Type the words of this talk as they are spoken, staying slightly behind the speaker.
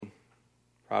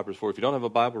Proverbs 4. If you don't have a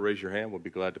Bible, raise your hand. We'll be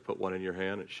glad to put one in your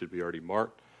hand. It should be already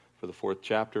marked for the 4th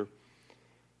chapter.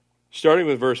 Starting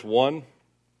with verse 1.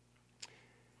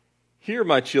 Hear,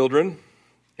 my children,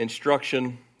 the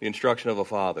instruction of a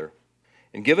father,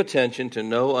 and give attention to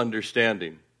know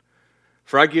understanding.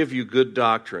 For I give you good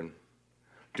doctrine.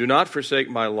 Do not forsake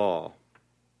my law.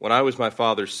 When I was my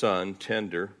father's son,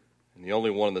 tender, and the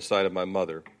only one in the sight of my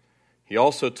mother, he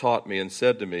also taught me and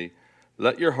said to me,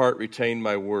 let your heart retain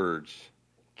my words.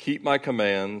 Keep my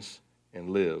commands and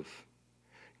live.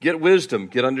 Get wisdom,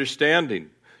 get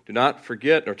understanding. Do not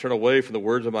forget nor turn away from the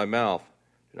words of my mouth.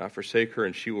 Do not forsake her,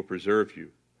 and she will preserve you.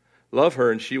 Love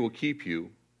her, and she will keep you.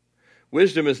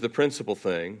 Wisdom is the principal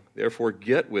thing. Therefore,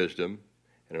 get wisdom,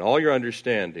 and in all your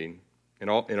understanding, in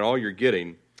all your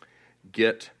getting,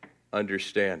 get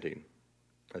understanding.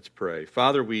 Let's pray.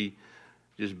 Father, we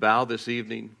just bow this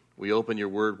evening. We open your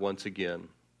word once again.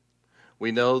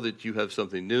 We know that you have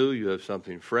something new, you have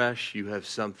something fresh, you have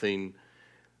something,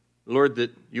 Lord,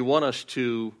 that you want us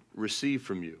to receive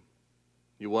from you.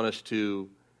 You want us to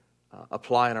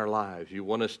apply in our lives. You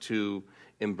want us to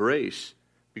embrace,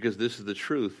 because this is the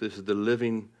truth. This is the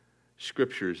living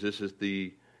scriptures. This is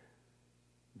the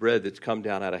bread that's come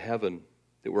down out of heaven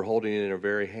that we're holding in our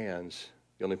very hands.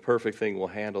 The only perfect thing we'll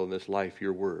handle in this life,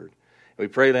 your word. And we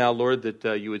pray now, Lord,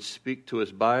 that you would speak to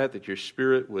us by it, that your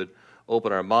Spirit would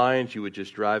open our minds, you would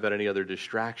just drive out any other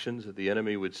distractions that the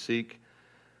enemy would seek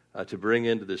to bring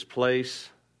into this place.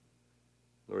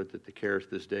 Lord, that the cares of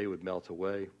this day would melt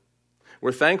away.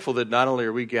 We're thankful that not only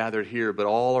are we gathered here, but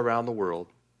all around the world,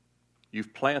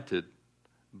 you've planted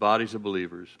bodies of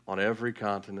believers on every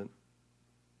continent,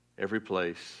 every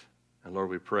place. And Lord,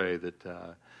 we pray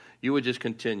that you would just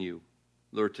continue,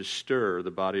 Lord, to stir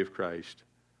the body of Christ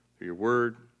through your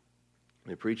word,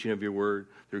 the preaching of your word,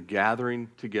 through gathering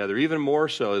together, even more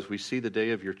so as we see the day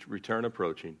of your return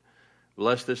approaching.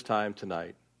 Bless this time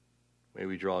tonight. May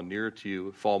we draw nearer to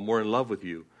you, fall more in love with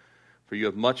you, for you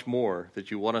have much more that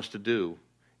you want us to do,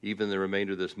 even the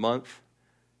remainder of this month,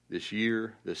 this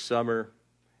year, this summer,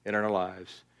 in our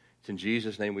lives. It's in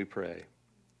Jesus' name we pray.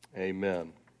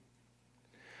 Amen.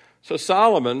 So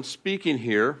Solomon, speaking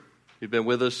here, you've been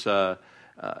with us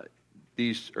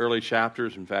these early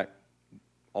chapters, in fact,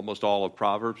 almost all of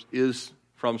Proverbs is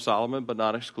from Solomon, but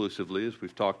not exclusively, as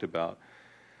we've talked about.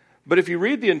 But if you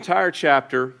read the entire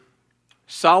chapter,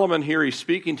 Solomon here, he's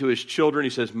speaking to his children. He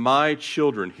says, my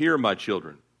children, hear my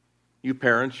children. You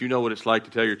parents, you know what it's like to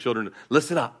tell your children,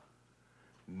 listen up.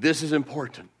 This is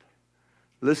important.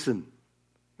 Listen.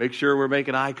 Make sure we're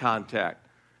making eye contact.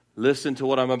 Listen to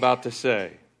what I'm about to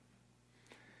say.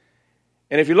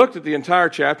 And if you looked at the entire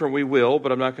chapter, and we will,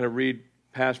 but I'm not going to read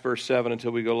past verse 7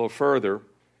 until we go a little further.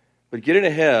 But getting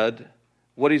ahead,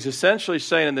 what he's essentially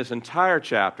saying in this entire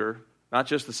chapter, not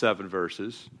just the 7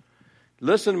 verses,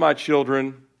 listen, my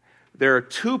children, there are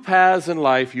 2 paths in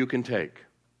life you can take.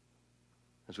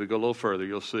 As we go a little further,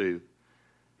 you'll see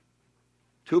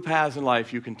 2 paths in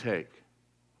life you can take.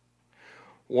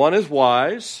 One is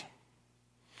wise.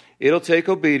 It'll take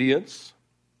obedience.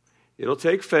 It'll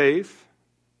take faith.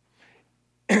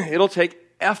 It'll take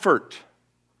effort.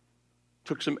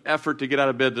 Took some effort to get out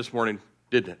of bed this morning,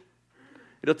 didn't it?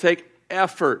 It'll take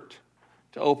effort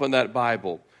to open that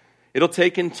Bible. It'll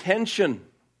take intention.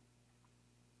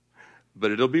 But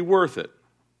it'll be worth it.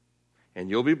 And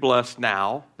you'll be blessed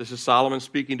now. This is Solomon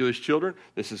speaking to his children.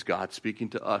 This is God speaking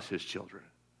to us, his children.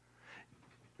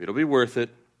 It'll be worth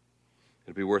it.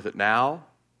 It'll be worth it now.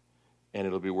 And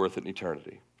it'll be worth it in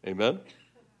eternity. Amen?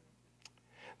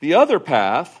 The other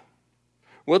path,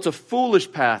 well, it's a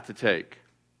foolish path to take.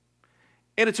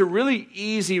 And it's a really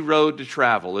easy road to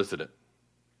travel, isn't it?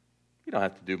 You don't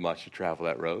have to do much to travel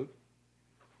that road.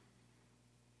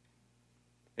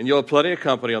 And you'll have plenty of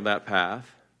company on that path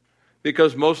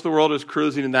because most of the world is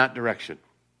cruising in that direction.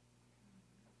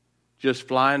 Just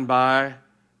flying by,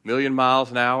 1,000,000 miles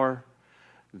an hour.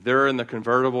 They're in the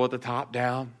convertible with the top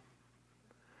down.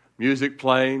 Music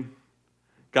playing.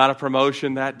 Got a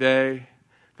promotion that day.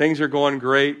 Things are going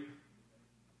great.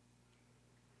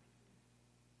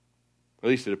 At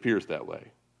least it appears that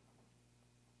way.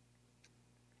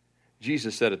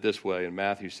 Jesus said it this way in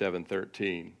Matthew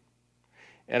 7:13.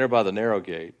 Enter by the narrow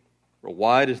gate, for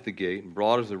wide is the gate, and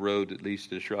broad is the road that leads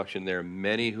to destruction. There are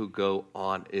many who go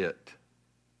on it.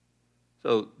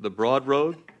 So the broad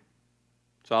road,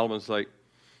 Solomon's like,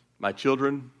 my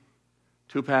children,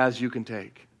 2 paths you can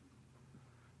take.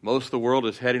 Most of the world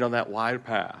is heading on that wide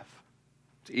path.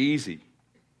 It's easy.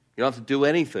 You don't have to do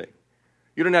anything.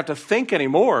 You don't have to think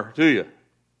anymore, do you?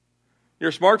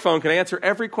 Your smartphone can answer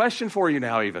every question for you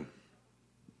now even.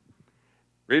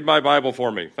 Read my Bible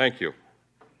for me. Thank you.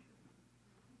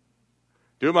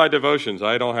 Do my devotions.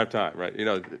 I don't have time, right?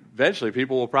 Eventually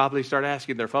people will probably start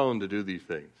asking their phone to do these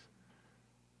things.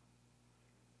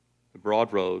 The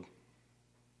broad road,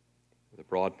 the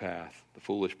broad path, the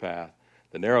foolish path,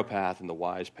 the narrow path, and the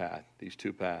wise path, these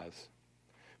two paths.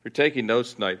 If you're taking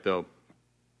notes tonight, though,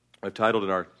 I've titled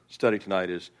in our study tonight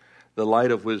is The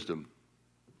Light of Wisdom.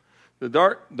 The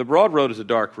broad road is a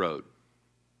dark road.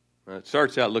 It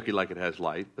starts out looking like it has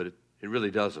light, but it really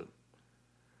doesn't.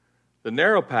 The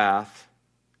narrow path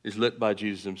is lit by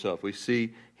Jesus himself. We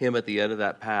see him at the end of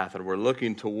that path, and we're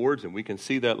looking towards him. We can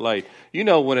see that light.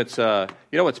 When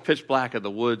it's pitch black in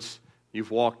the woods,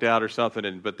 you've walked out or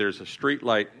something, but there's a street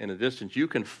light in the distance. You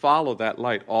can follow that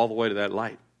light all the way to that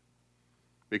light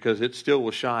because it still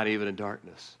will shine even in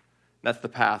darkness. That's the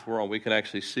path we're on. We can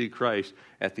actually see Christ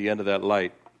at the end of that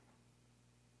light.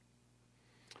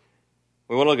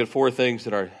 We want to look at four things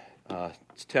in our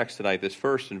text tonight. This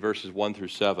first in verses 1 through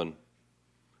 7.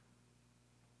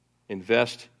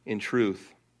 Invest in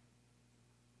truth.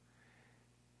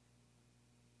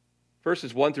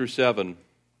 Verses 1 through 7,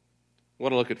 I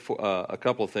want to look at a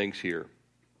couple of things here.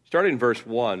 Starting in verse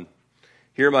 1,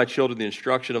 hear, my children, the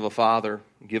instruction of a father.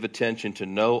 Give attention to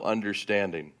no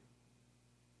understanding.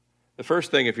 The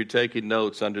first thing, if you're taking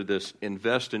notes under this,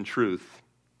 invest in truth.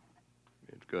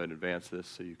 Go ahead and advance this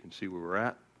so you can see where we're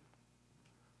at.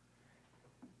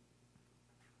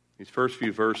 These first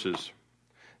few verses.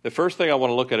 The first thing I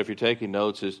want to look at if you're taking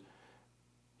notes is,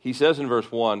 he says in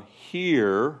verse 1,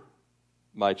 hear,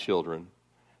 my children,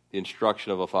 the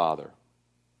instruction of a father.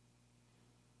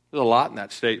 There's a lot in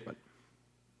that statement.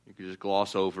 You can just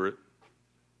gloss over it,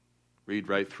 read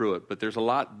right through it. But there's a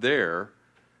lot there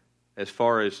as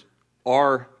far as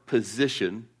our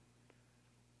position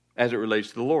as it relates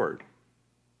to the Lord.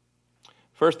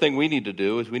 First thing we need to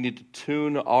do is we need to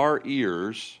tune our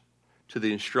ears to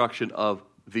the instruction of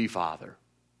the Father.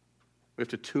 We have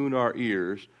to tune our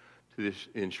ears to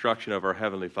the instruction of our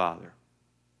Heavenly Father.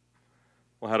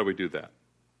 Well, how do we do that?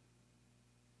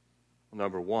 Well,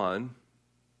 number one,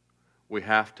 we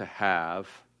have to have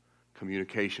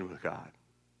communication with God.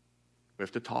 We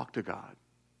have to talk to God.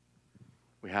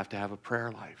 We have to have a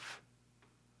prayer life.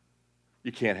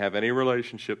 You can't have any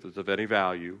relationship that's of any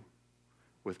value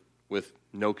with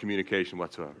no communication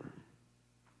whatsoever.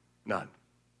 None.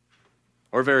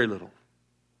 Or very little.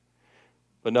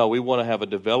 But no, we want to have a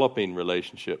developing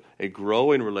relationship, a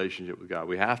growing relationship with God.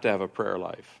 We have to have a prayer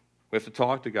life. We have to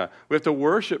talk to God. We have to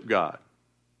worship God.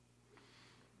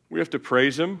 We have to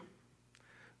praise him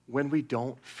when we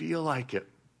don't feel like it.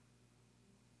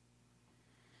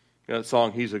 You know that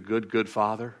song, He's a Good, Good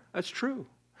Father? That's true.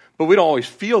 But we don't always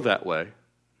feel that way.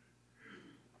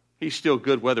 He's still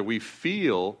good whether we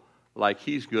feel like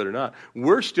he's good or not.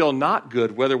 We're still not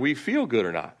good whether we feel good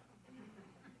or not.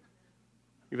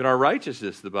 Even our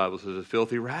righteousness, the Bible says, is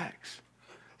filthy rags.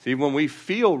 See, when we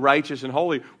feel righteous and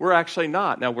holy, we're actually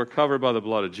not. Now, we're covered by the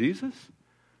blood of Jesus.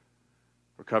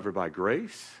 We're covered by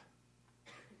grace.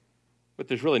 But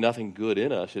there's really nothing good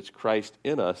in us. It's Christ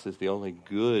in us is the only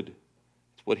good.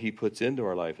 It's what he puts into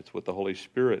our life. It's what the Holy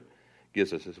Spirit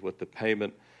gives us. It's what the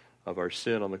payment of our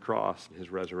sin on the cross and his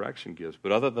resurrection gives.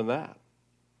 But other than that,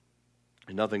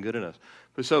 there's nothing good in us.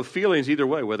 But so feelings either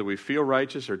way, whether we feel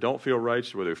righteous or don't feel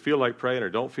righteous, whether we feel like praying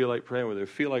or don't feel like praying, whether we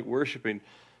feel like worshiping,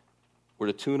 we're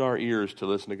to tune our ears to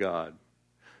listen to God.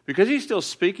 Because he's still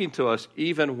speaking to us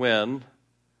even when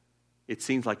it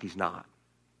seems like he's not.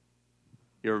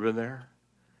 You ever been there?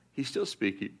 He's still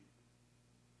speaking.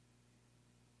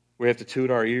 We have to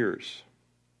tune our ears.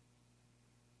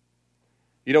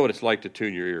 You know what it's like to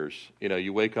tune your ears. You know,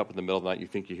 you wake up in the middle of the night, you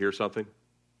think you hear something.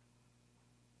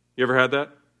 You ever had that?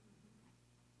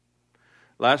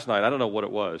 Last night, I don't know what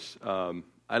it was.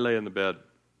 I lay in the bed.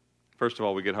 First of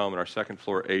all, we get home and our second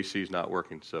floor AC is not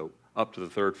working. So up to the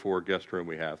third floor guest room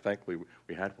we have. Thankfully,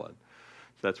 we had one.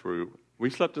 So that's where we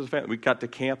slept as a family. We got to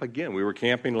camp again. We were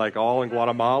camping like all in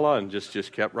Guatemala and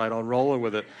just kept right on rolling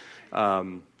with it.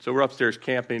 So we're upstairs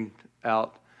camping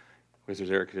out because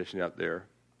there's air conditioning out there.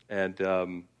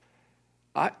 And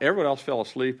everyone else fell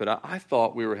asleep, and I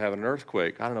thought we were having an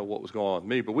earthquake. I don't know what was going on with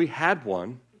me, but we had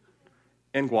one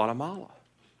in Guatemala,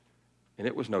 and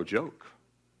it was no joke.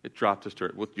 It dropped us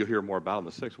to, you'll hear more about it in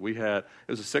the 6th. It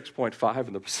was a 6.5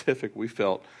 in the Pacific. We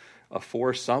felt a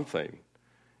 4 something.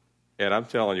 And I'm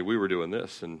telling you, we were doing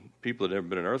this, and people had never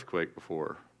been in an earthquake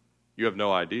before. You have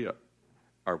no idea.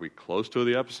 Are we close to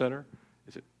the epicenter?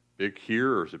 Is it big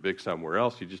here, or is it big somewhere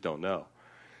else? You just don't know.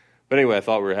 But anyway, I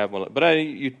thought we were having one. But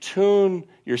you tune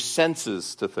your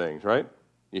senses to things, right?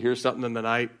 You hear something in the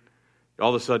night,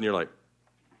 all of a sudden you're like,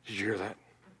 did you hear that?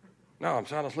 No, I'm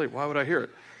sound asleep. Why would I hear it?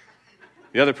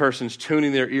 The other person's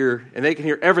tuning their ear, and they can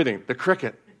hear everything. The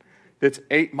cricket that's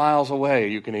 8 miles away,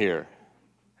 you can hear.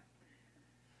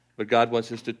 But God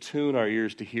wants us to tune our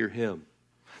ears to hear Him.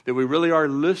 That we really are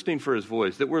listening for His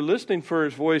voice. That we're listening for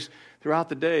His voice throughout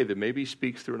the day. That maybe He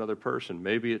speaks through another person.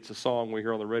 Maybe it's a song we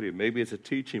hear on the radio. Maybe it's a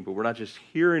teaching. But we're not just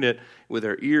hearing it with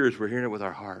our ears. We're hearing it with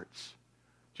our hearts.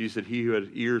 Jesus said, he who has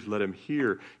ears, let him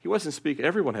hear. He wasn't speaking.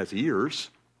 Everyone has ears.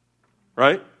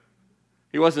 Right?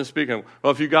 He wasn't speaking,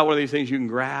 well, if you got one of these things you can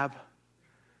grab.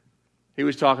 He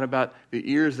was talking about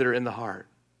the ears that are in the heart.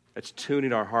 That's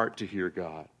tuning our heart to hear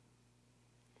God.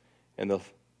 And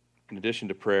in addition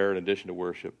to prayer, in addition to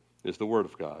worship, is the Word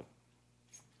of God.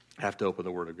 I have to open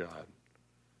the Word of God.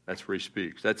 That's where He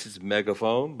speaks. That's His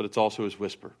megaphone, but it's also His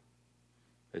whisper.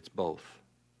 It's both.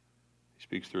 He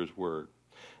speaks through His Word.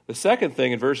 The second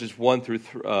thing in verses 1 through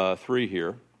 3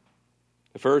 here,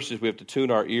 the first is we have to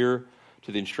tune our ear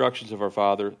to the instructions of our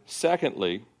Father.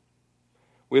 Secondly,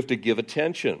 we have to give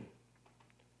attention.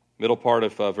 Middle part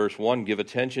of verse 1, give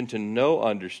attention to no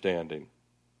understanding.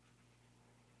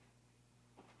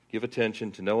 Give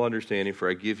attention to no understanding, for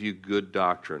I give you good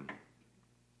doctrine.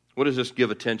 What does this give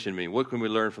attention mean? What can we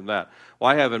learn from that? Well,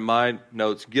 I have in my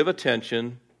notes, give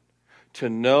attention to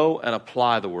know and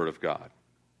apply the Word of God.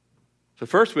 So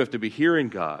first we have to be hearing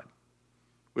God.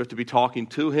 We have to be talking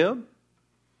to Him,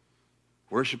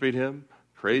 worshiping Him,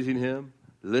 praising Him,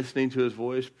 listening to His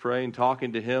voice, praying,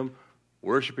 talking to Him,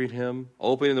 worshiping Him,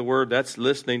 opening the Word, that's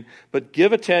listening. But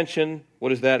give attention, what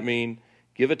does that mean?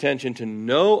 Give attention to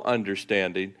no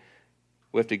understanding.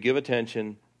 We have to give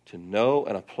attention to know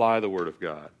and apply the Word of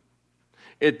God.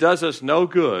 It does us no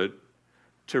good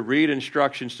to read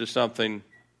instructions to something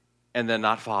and then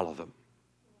not follow them.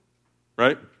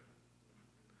 Right?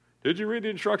 Did you read the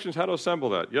instructions how to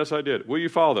assemble that? Yes, I did. Will you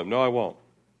follow them? No, I won't.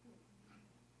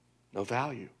 No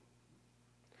value.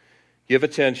 Give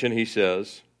attention, he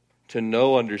says, to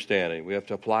no understanding. We have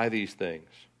to apply these things.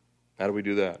 How do we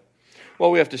do that?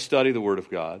 Well, we have to study the Word of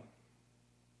God.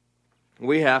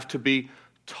 We have to be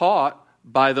taught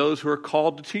by those who are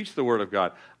called to teach the Word of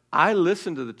God. I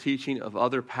listen to the teaching of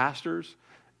other pastors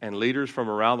and leaders from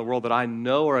around the world that I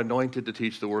know are anointed to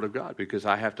teach the Word of God because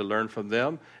I have to learn from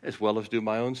them as well as do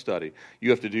my own study.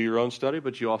 You have to do your own study,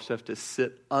 but you also have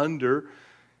to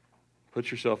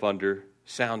put yourself under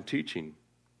sound teaching.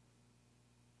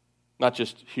 Not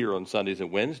just here on Sundays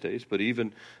and Wednesdays, but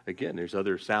even, again, there's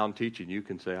other sound teaching. You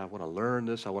can say, I want to learn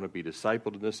this. I want to be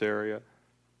discipled in this area.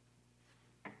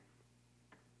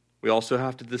 We also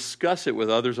have to discuss it with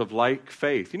others of like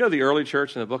faith. You know, the early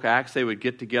church in the book of Acts, they would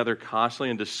get together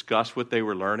constantly and discuss what they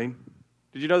were learning.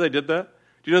 Did you know they did that?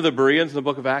 Do you know the Bereans in the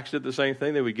book of Acts did the same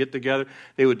thing? They would get together.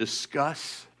 They would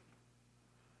discuss.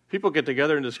 People get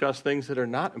together and discuss things that are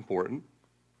not important.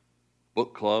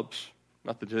 Book clubs.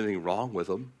 Not that there's anything wrong with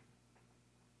them.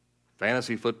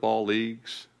 Fantasy football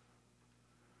leagues.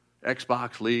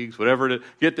 Xbox leagues, whatever, to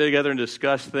get together and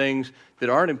discuss things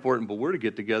that aren't important, but we're to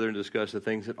get together and discuss the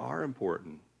things that are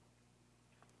important.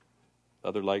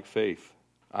 Other like faith.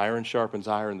 Iron sharpens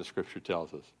iron, the Scripture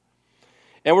tells us.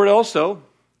 And we're also,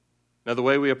 now the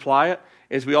way we apply it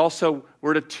is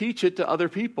we're to teach it to other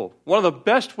people. One of the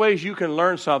best ways you can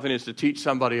learn something is to teach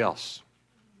somebody else.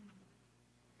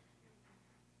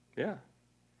 Yeah.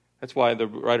 That's why the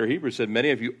writer of Hebrews said, many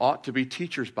of you ought to be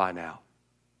teachers by now.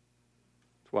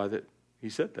 Why he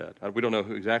said that. We don't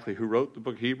know exactly who wrote the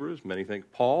book of Hebrews. Many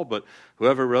think Paul, but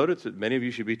whoever wrote it said many of you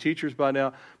should be teachers by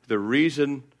now. The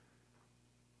reason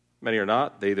many are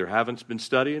not, they either haven't been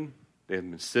studying, they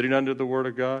haven't been sitting under the Word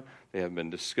of God, they haven't been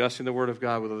discussing the Word of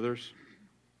God with others,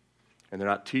 and they're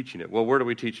not teaching it. Well, where do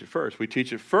we teach it first? We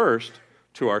teach it first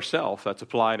to ourselves. That's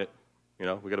applying it. You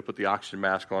know, we got to put the oxygen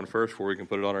mask on first before we can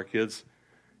put it on our kids.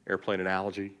 Airplane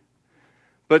analogy.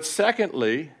 But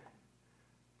secondly,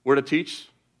 we're to teach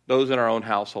those in our own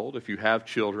household. If you have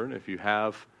children, if you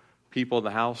have people in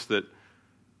the house that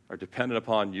are dependent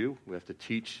upon you, we have to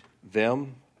teach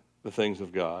them the things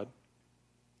of God.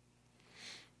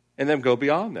 And then go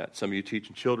beyond that. Some of you teach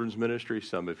in children's ministry,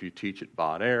 some of you teach at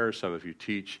Bon Air, some of you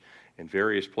teach in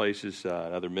various places, in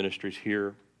other ministries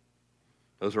here.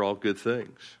 Those are all good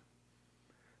things.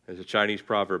 There's a Chinese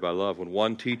proverb I love. When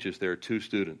one teaches, there are two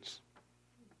students.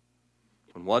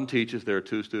 When one teaches, there are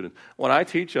two students. When I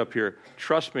teach up here,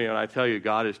 trust me when I tell you,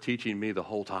 God is teaching me the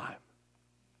whole time.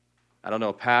 I don't know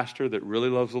a pastor that really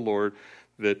loves the Lord,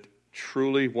 that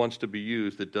truly wants to be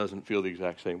used, that doesn't feel the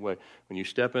exact same way. When you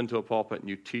step into a pulpit and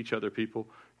you teach other people,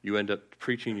 you end up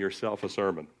preaching yourself a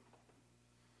sermon.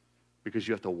 Because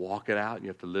you have to walk it out and you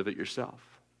have to live it yourself.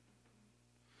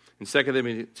 In 2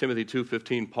 Timothy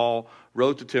 2:15, Paul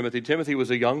wrote to Timothy. Timothy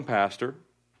was a young pastor,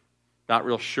 not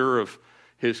real sure of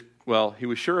his he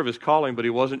was sure of his calling, but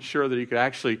he wasn't sure that he could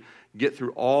actually get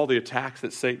through all the attacks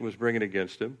that Satan was bringing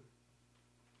against him.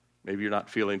 Maybe you're not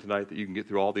feeling tonight that you can get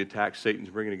through all the attacks Satan's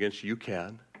bringing against you. You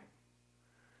can.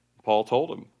 Paul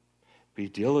told him, be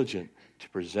diligent to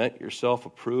present yourself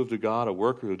approved to God, a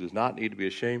worker who does not need to be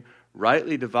ashamed,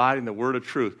 rightly dividing the word of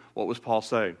truth. What was Paul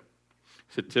saying?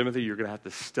 He said, Timothy, you're going to have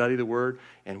to study the word,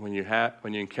 and when you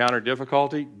encounter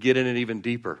difficulty, get in it even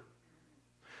deeper.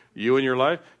 You in your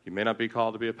life, you may not be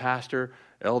called to be a pastor,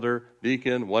 elder,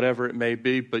 deacon, whatever it may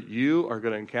be, but you are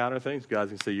going to encounter things. God's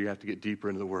going to say you have to get deeper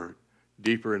into the word,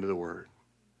 deeper into the word.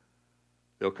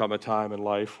 There'll come a time in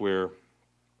life where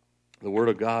the word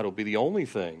of God will be the only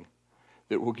thing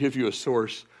that will give you a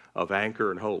source of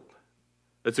anchor and hope.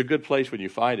 It's a good place when you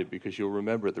find it because you'll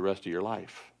remember it the rest of your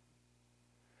life.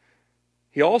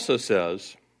 He also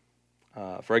says,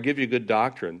 for I give you good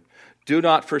doctrine, do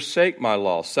not forsake my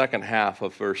law. Second half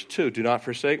of verse 2, do not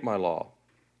forsake my law.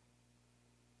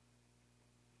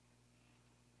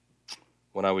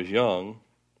 When I was young,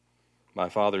 my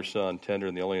father's son, tender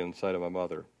and the only in the sight of my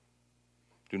mother.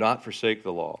 Do not forsake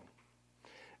the law.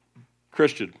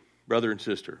 Christian, brother and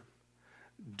sister,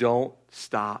 don't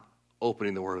stop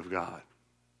opening the Word of God.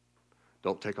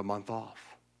 Don't take a month off.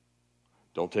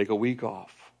 Don't take a week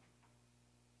off.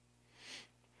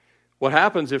 What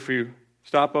happens if you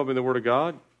stop opening the Word of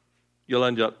God? You'll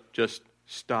end up just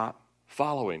stop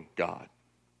following God.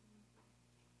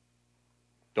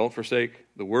 Don't forsake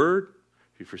the Word.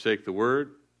 If you forsake the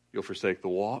Word, you'll forsake the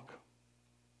walk.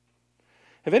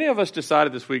 Have any of us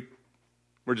decided this week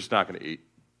we're just not going to eat?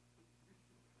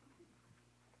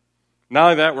 Not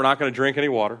only that, we're not going to drink any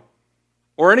water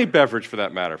or any beverage for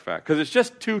that matter of fact, because it's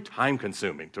just too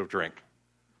time-consuming to drink.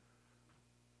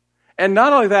 And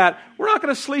not only that, we're not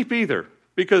going to sleep either,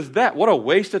 because what a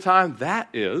waste of time that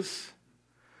is.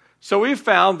 So we've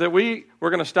found that we're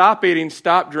going to stop eating,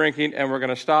 stop drinking, and we're going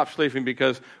to stop sleeping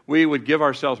because we would give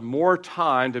ourselves more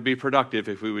time to be productive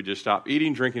if we would just stop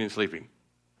eating, drinking, and sleeping.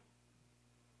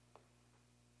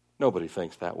 Nobody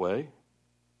thinks that way,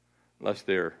 unless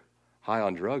they're high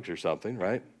on drugs or something,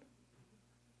 right?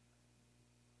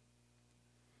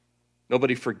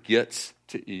 Nobody forgets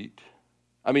to eat.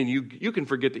 I mean, you can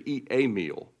forget to eat a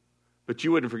meal, but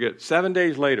you wouldn't forget 7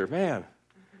 days later, man,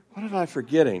 what am I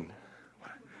forgetting? I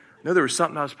know there was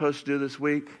something I was supposed to do this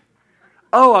week.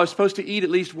 Oh, I was supposed to eat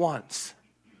at least once.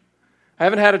 I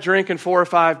haven't had a drink in 4 or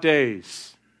 5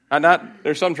 days.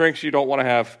 There's some drinks you don't want to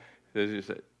have. You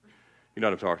know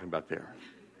what I'm talking about there.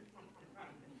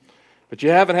 But you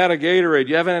haven't had a Gatorade,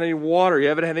 you haven't had any water, you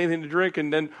haven't had anything to drink,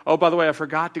 and then, oh, by the way, I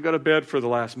forgot to go to bed for the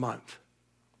last month.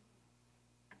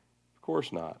 Of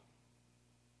course not.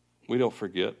 We don't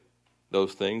forget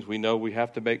those things. We know we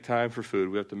have to make time for food,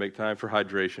 we have to make time for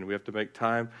hydration, we have to make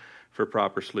time for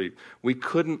proper sleep. We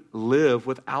couldn't live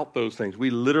without those things. We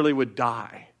literally would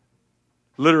die.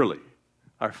 Literally.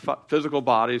 Our physical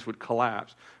bodies would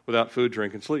collapse without food,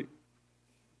 drink, and sleep.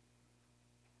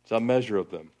 Some measure of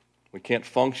them. We can't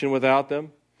function without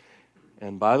them.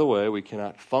 And by the way, we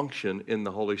cannot function in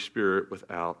the Holy Spirit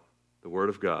without the Word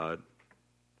of God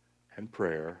and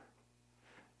prayer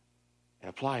and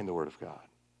applying the Word of God.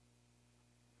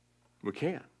 We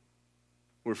can't.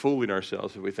 We're fooling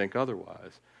ourselves if we think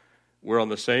otherwise.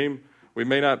 We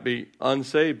may not be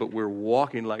unsaved, but we're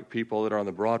walking like people that are on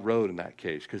the broad road in that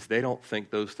case because they don't think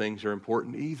those things are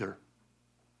important either.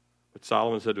 But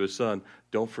Solomon said to his son,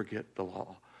 don't forget the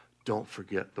law. Don't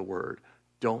forget the word.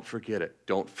 Don't forget it.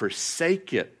 Don't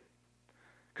forsake it.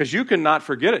 Because you cannot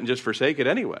forget it and just forsake it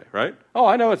anyway, right? Oh,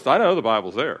 I know the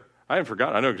Bible's there. I haven't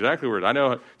forgotten. I know exactly where it is. I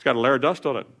know it's got a layer of dust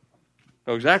on it.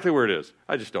 I know exactly where it is.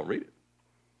 I just don't read it.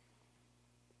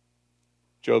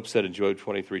 Job said in Job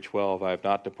 23:12, I have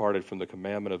not departed from the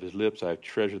commandment of his lips. I have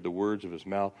treasured the words of his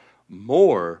mouth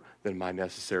more than my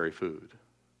necessary food.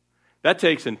 That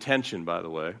takes intention, by the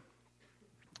way.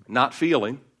 Not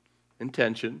feeling.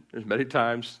 Intention. There's many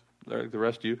times, like the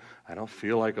rest of you, I don't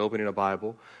feel like opening a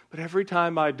Bible. But every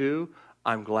time I do,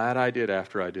 I'm glad I did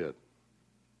after I did.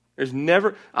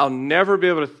 I'll never be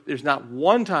able to, there's not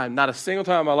one time, not a single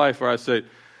time in my life where I say,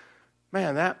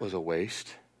 man, that was a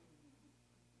waste.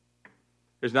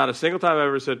 There's not a single time I've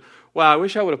ever said, wow, I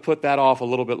wish I would have put that off a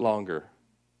little bit longer.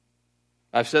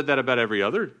 I've said that about every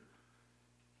other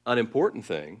unimportant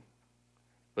thing,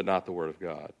 but not the Word of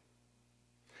God.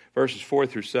 Verses 4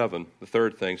 through 7, the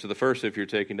third thing. So the first, if you're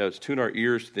taking notes, tune our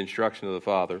ears to the instruction of the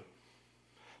Father.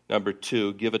 Number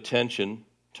 2, give attention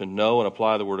to know and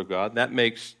apply the Word of God. That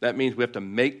means we have to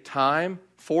make time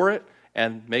for it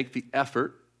and make the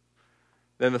effort.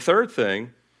 Then the third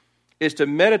thing is to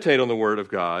meditate on the Word of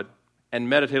God and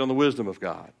meditate on the wisdom of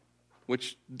God.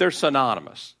 which they're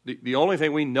synonymous. The only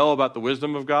thing we know about the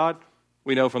wisdom of God,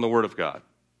 we know from the Word of God.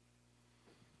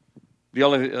 The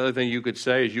only other thing you could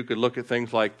say is you could look at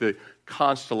things like the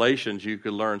constellations. You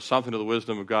could learn something of the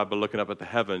wisdom of God by looking up at the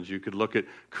heavens. You could look at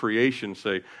creation and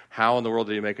say, how in the world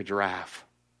did he make a giraffe?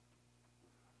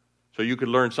 So you could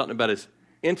learn something about his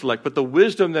intellect. But the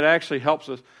wisdom that actually helps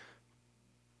us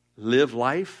live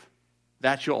life,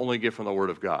 that you'll only get from the Word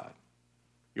of God.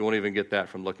 You won't even get that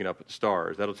from looking up at the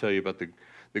stars. That'll tell you about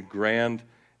the grand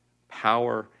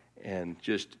power and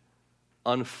just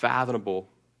unfathomable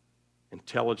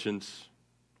intelligence,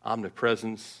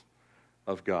 omnipresence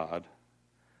of God.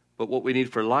 But what we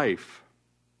need for life,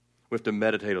 we have to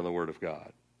meditate on the Word of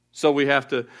God. So we have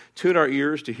to tune our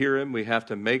ears to hear Him. We have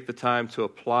to make the time to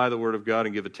apply the Word of God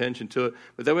and give attention to it.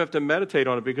 But then we have to meditate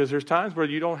on it, because there's times where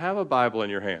you don't have a Bible in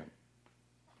your hand.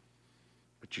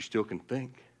 But you still can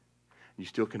think. You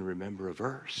still can remember a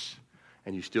verse.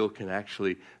 And you still can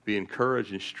actually be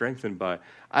encouraged and strengthened by,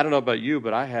 I don't know about you,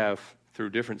 but I have,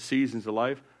 through different seasons of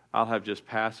life, I'll have just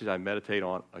passages I meditate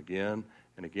on again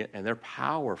and again, and they're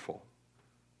powerful.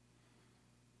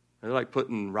 They're like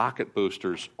putting rocket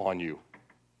boosters on you.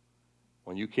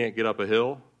 When you can't get up a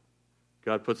hill,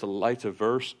 God puts a lights of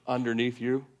verse underneath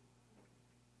you.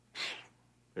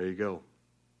 There you go.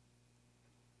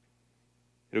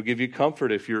 It'll give you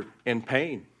comfort if you're in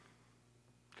pain.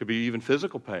 It could be even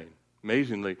physical pain.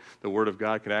 Amazingly, the Word of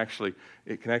God can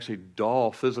actually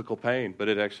dull physical pain, but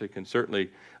it actually can certainly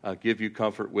give you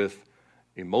comfort with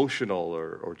emotional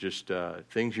or just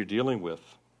things you're dealing with.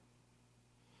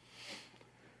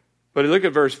 But look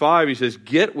at verse 5. He says,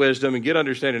 get wisdom and get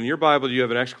understanding. In your Bible, do you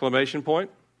have an exclamation point?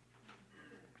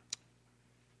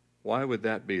 Why would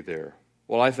that be there?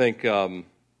 Well, I think the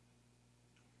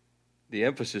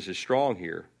emphasis is strong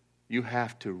here. You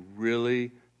have to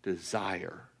really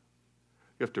desire.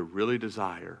 You have to really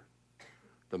desire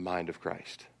the mind of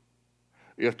Christ.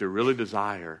 You have to really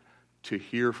desire to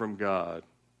hear from God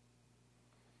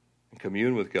and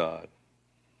commune with God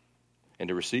and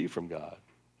to receive from God.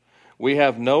 We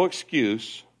have no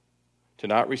excuse to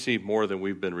not receive more than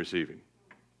we've been receiving.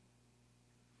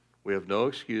 We have no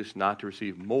excuse not to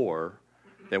receive more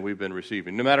than we've been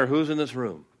receiving. No matter who's in this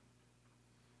room,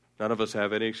 none of us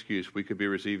have any excuse. We could be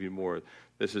receiving more.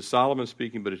 This is Solomon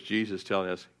speaking, but it's Jesus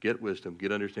telling us, get wisdom,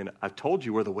 get understanding. I've told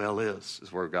you where the well is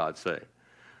where God's saying.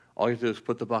 All you have to do is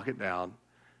put the bucket down.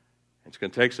 It's going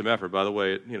to take some effort. By the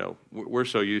way, we're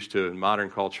so used to, in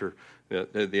modern culture,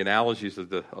 the analogies of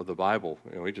the Bible.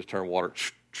 We just turn water,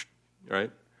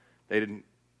 right? It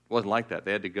wasn't like that.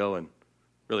 They had to go and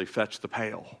really fetch the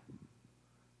pail.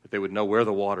 But they would know where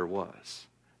the water was.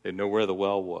 They'd know where the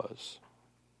well was.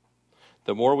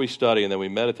 The more we study and then we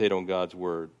meditate on God's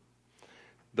Word,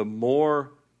 the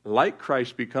more like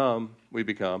Christ we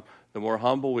become, the more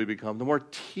humble we become, the more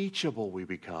teachable we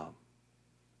become.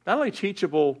 Not only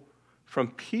teachable from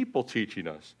people teaching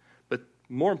us, but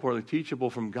more importantly, teachable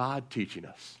from God teaching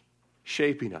us,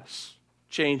 shaping us,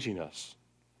 changing us.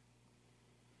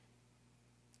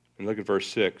 And look at verse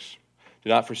 6. Do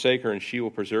not forsake her, and she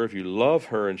will preserve you. Love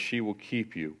her, and she will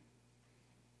keep you.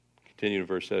 Continue to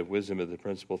verse 7. Wisdom is the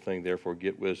principal thing. Therefore,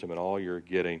 get wisdom, and all you're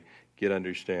getting, get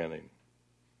understanding.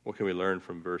 What can we learn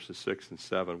from verses 6 and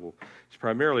 7? Well, it's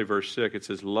primarily verse 6. It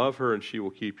says, love her, and she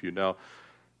will keep you. Now,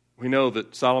 we know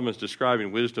that Solomon is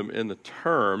describing wisdom in the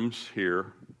terms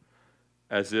here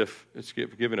as if it's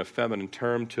giving a feminine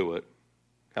term to it.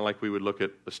 Kind of like we would look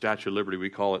at the Statue of Liberty. We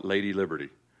call it Lady Liberty.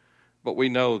 But we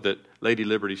know that Lady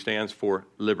Liberty stands for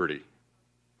liberty.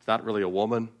 It's not really a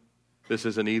woman. This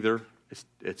isn't either.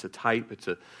 It's a type.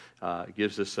 It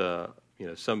gives us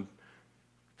some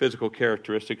physical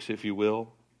characteristics, if you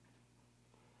will.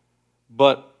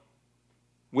 But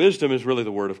wisdom is really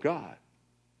the Word of God.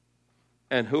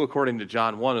 And who, according to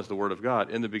John 1, is the Word of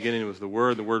God? In the beginning was the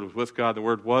Word was with God, the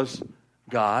Word was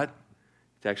God.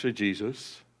 It's actually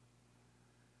Jesus.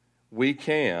 We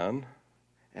can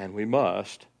and we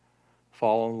must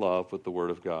fall in love with the Word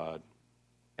of God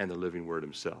and the living Word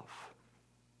Himself.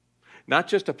 Not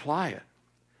just apply it,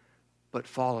 but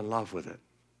fall in love with it.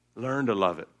 Learn to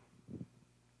love it.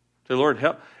 So, Lord,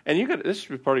 help. And this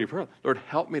is part of your prayer. Lord,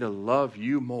 help me to love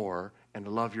you more and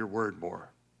to love your Word more.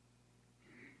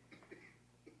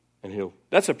 And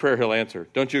that's a prayer He'll answer.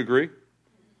 Don't you agree?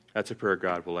 That's a prayer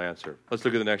God will answer. Let's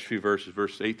look at the next few verses,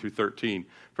 verses 8 through 13.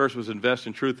 First was invest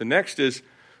in truth. The next is,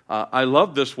 I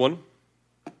love this one,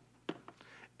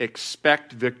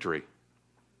 expect victory.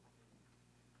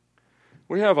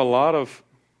 We have a lot of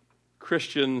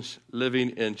Christians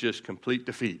living in just complete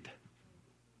defeat.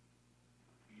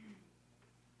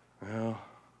 Well,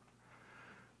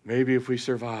 maybe if we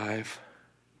survive.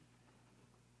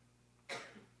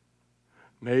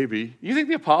 Maybe. You think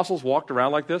the apostles walked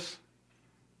around like this?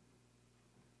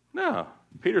 No.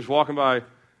 Peter's walking by.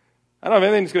 I don't know if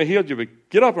anything's going to heal you, but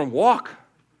get up and walk.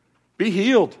 Be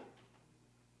healed.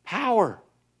 Power.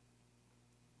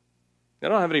 I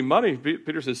don't have any money.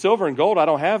 Peter says, silver and gold, I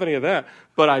don't have any of that.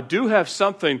 But I do have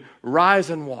something. Rise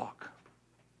and walk.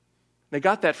 They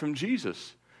got that from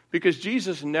Jesus. Because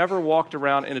Jesus never walked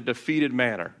around in a defeated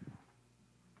manner.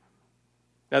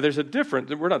 Now, there's a difference.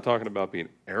 We're not talking about being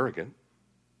arrogant,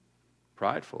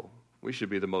 prideful. We should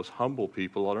be the most humble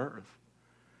people on earth.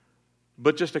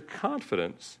 But just a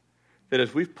confidence that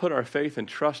as we've put our faith and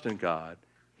trust in God,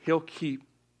 He'll keep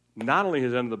not only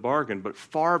His end of the bargain, but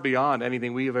far beyond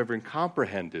anything we have ever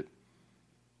comprehended.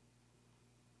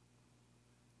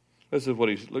 This is what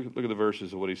he's, look at the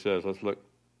verses of what he says. Let's look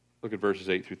at verses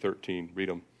 8 through 13. Read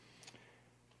them.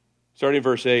 Starting in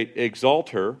verse 8,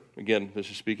 exalt her. Again,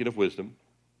 this is speaking of wisdom.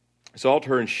 Exalt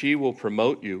her, and she will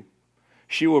promote you.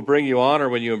 She will bring you honor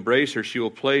when you embrace her. She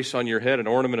will place on your head an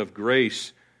ornament of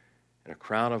grace, and a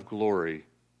crown of glory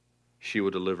she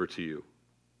will deliver to you.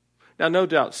 Now, no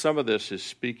doubt some of this is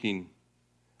speaking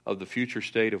of the future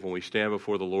state of when we stand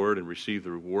before the Lord and receive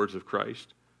the rewards of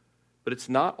Christ. But it's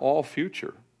not all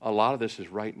future. A lot of this is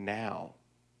right now.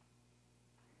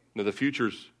 Now, the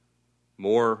future's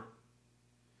more,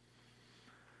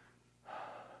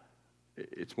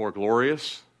 it's more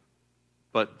glorious,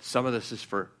 but some of this is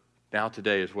for now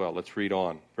today as well. Let's read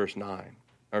on, verse 9,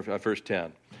 or verse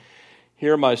 10.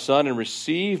 Hear, my son, and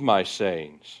receive my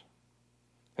sayings,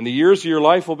 and the years of your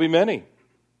life will be many.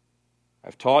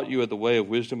 I've taught you the way of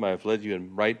wisdom. I have led you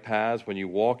in right paths. When you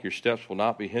walk, your steps will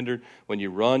not be hindered. When you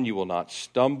run, you will not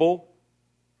stumble.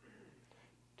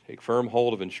 Take firm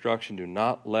hold of instruction. Do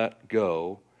not let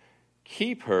go.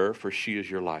 Keep her, for she is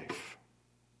your life.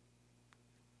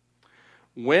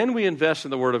 When we invest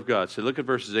in the Word of God, so look at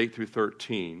verses 8 through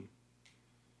 13.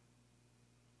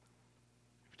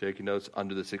 If you're taking notes,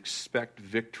 under this expect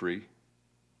victory.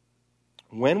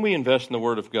 When we invest in the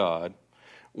Word of God,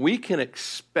 we can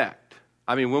expect.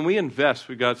 I mean, when we invest,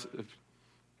 God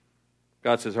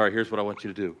says, all right, here's what I want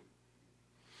you to do.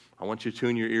 I want you to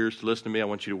tune your ears to listen to me. I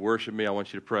want you to worship me. I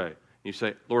want you to pray. And you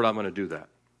say, Lord, I'm going to do that.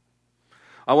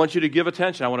 I want you to give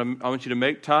attention. I want you to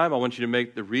make time. I want you to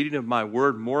make the reading of my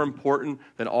word more important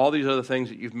than all these other things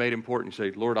that you've made important.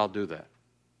 You say, Lord, I'll do that.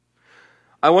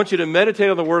 I want you to meditate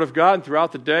on the Word of God, and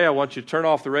throughout the day, I want you to turn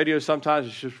off the radio sometimes.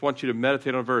 I just want you to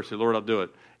meditate on a verse. Say, Lord, I'll do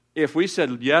it. If we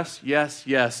said yes, yes,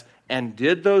 yes, and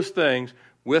did those things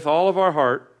with all of our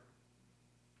heart,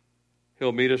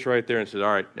 He'll meet us right there and says,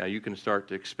 all right, now you can start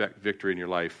to expect victory in your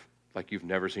life like you've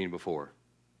never seen before.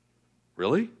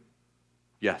 Really?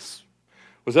 Yes.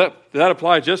 Did that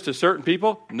apply just to certain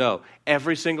people? No.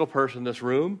 Every single person in this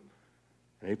room,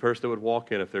 any person that would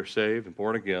walk in, if they're saved and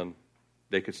born again,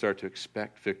 they could start to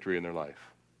expect victory in their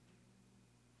life.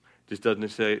 Just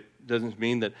doesn't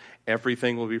mean that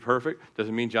everything will be perfect.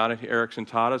 Doesn't mean Johnny Erickson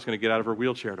Tada is going to get out of her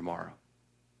wheelchair tomorrow.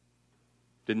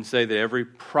 Didn't say that every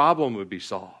problem would be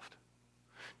solved.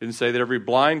 Didn't say that every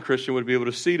blind Christian would be able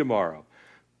to see tomorrow.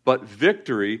 But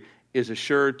victory is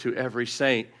assured to every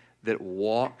saint that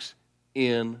walks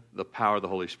in the power of the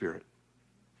Holy Spirit.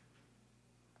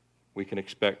 We can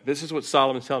expect. This is what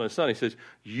Solomon's telling his son. He says,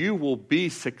 you will be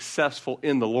successful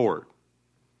in the Lord.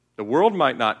 The world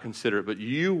might not consider it, but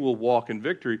you will walk in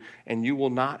victory, and you will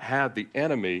not have the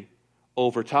enemy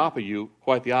over top of you.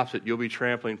 Quite the opposite. You'll be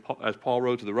trampling, as Paul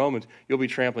wrote to the Romans, you'll be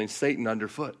trampling Satan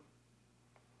underfoot.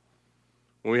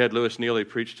 When we had Lewis Neely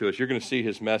preach to us, you're going to see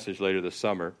his message later this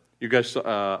summer. You guys,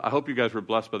 I hope you guys were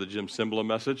blessed by the Jim Cymbala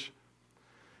message.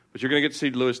 But you're going to get to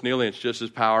see Lewis Neely, and it's just as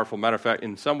powerful. Matter of fact,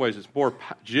 in some ways, it's more.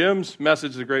 Jim's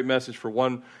message is a great message for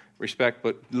one respect,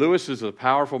 but Lewis is a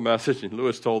powerful message. And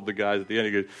Lewis told the guys at the end,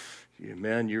 he goes,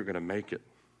 man, you're going to make it.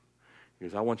 He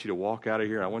goes, I want you to walk out of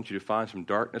here, and I want you to find some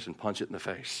darkness and punch it in the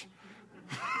face.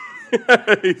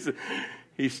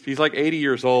 He's like 80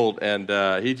 years old,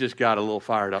 and he just got a little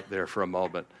fired up there for a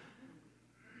moment.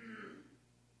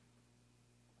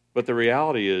 But the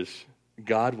reality is,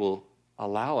 God will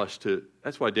allow us to.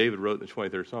 That's why David wrote in the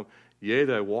 23rd Psalm, yea,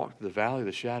 though I walk through the valley of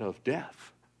the shadow of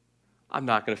death, I'm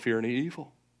not going to fear any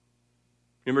evil.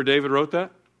 Remember David wrote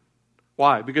that?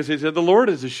 Why? Because he said, the Lord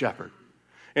is a shepherd.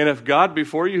 And if God be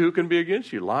for you, who can be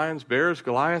against you? Lions, bears,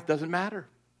 Goliath, doesn't matter.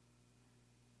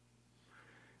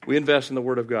 We invest in the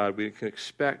Word of God. We can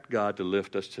expect God to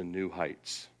lift us to new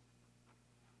heights.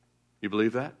 You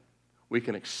believe that? We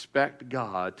can expect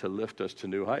God to lift us to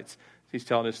new heights. He's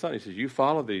telling his son, he says, you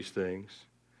follow these things.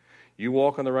 You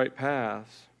walk on the right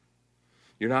paths.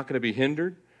 You're not going to be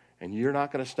hindered, and you're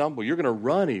not going to stumble. You're going to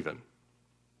run even.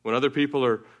 When other people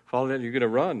are falling in, you're going to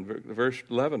run. Verse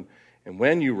 11, And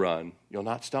when you run, you'll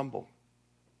not stumble.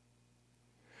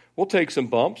 We'll take some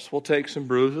bumps. We'll take some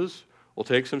bruises. We'll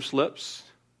take some slips.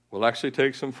 We'll actually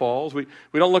take some falls. We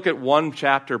don't look at one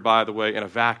chapter, by the way, in a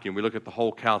vacuum. We look at the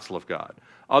whole counsel of God.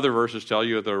 Other verses tell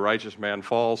you that the righteous man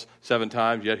falls 7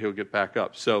 times, yet he'll get back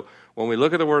up. So when we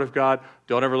look at the Word of God,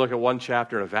 don't ever look at one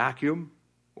chapter in a vacuum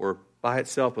or by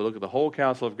itself, but look at the whole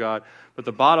counsel of God. But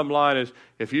the bottom line is,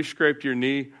 if you scraped your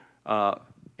knee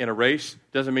in a race,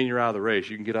 doesn't mean you're out of the race.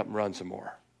 You can get up and run some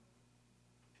more.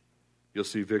 You'll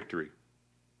see victory.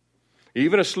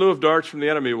 Even a slew of darts from the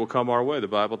enemy will come our way. The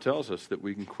Bible tells us that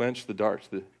we can quench the darts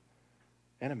of the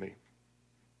enemy.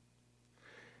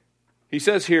 He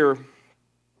says here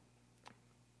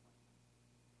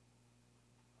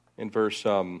in verse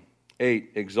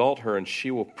 8, exalt her and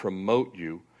she will promote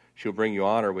you. She'll bring you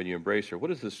honor when you embrace her.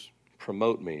 What does this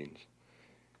promote mean?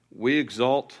 We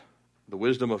exalt the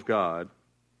wisdom of God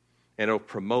and it'll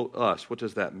promote us. What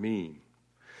does that mean?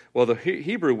 Well, the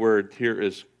Hebrew word here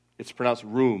it's pronounced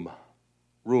room.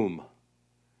 Room.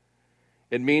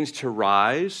 It means to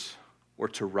rise or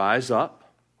to rise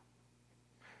up,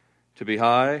 to be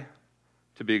high,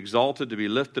 to be exalted, to be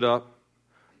lifted up,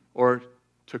 or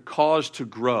to cause to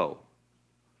grow.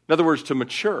 In other words, to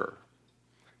mature.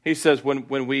 He says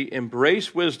when we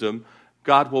embrace wisdom,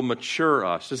 God will mature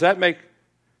us. Does that make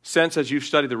sense as you've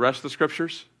studied the rest of the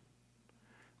Scriptures?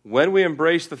 When we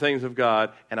embrace the things of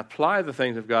God and apply the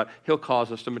things of God, He'll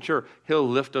cause us to mature. He'll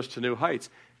lift us to new heights.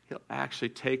 He'll actually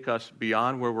take us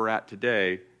beyond where we're at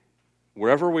today.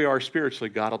 Wherever we are spiritually,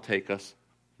 God will take us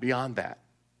beyond that.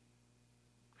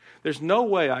 There's no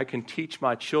way I can teach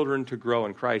my children to grow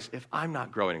in Christ if I'm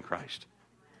not growing in Christ.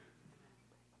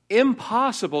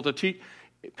 Impossible to teach.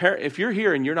 If you're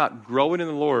here and you're not growing in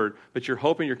the Lord, but you're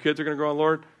hoping your kids are going to grow in the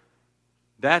Lord,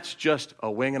 that's just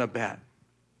a wing and a bat.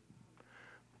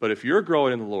 But if you're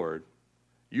growing in the Lord,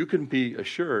 you can be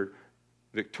assured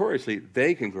victoriously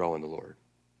they can grow in the Lord.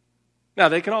 Now,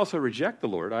 they can also reject the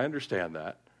Lord. I understand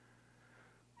that.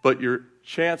 But your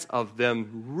chance of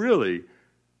them really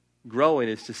growing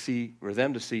is for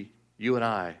them to see you and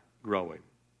I growing.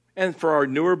 And for our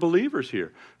newer believers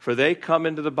here, for they come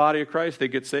into the body of Christ, they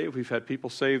get saved. We've had people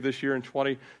saved this year in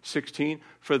 2016.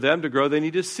 For them to grow, they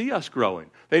need to see us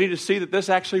growing. They need to see that this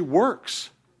actually works.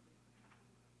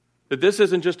 That this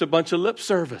isn't just a bunch of lip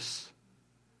service.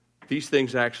 These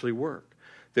things actually work.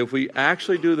 That if we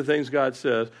actually do the things God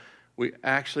says, we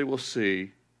actually will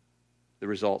see the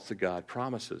results that God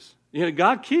promises. You know,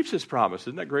 God keeps His promise.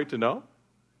 Isn't that great to know?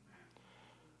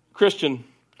 Christian,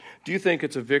 do you think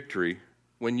it's a victory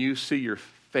when you see your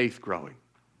faith growing?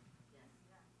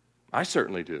 I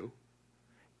certainly do.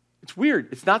 It's weird.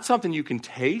 It's not something you can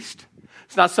taste.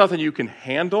 It's not something you can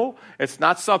handle. It's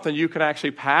not something you can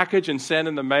actually package and send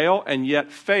in the mail, and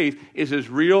yet faith is as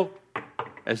real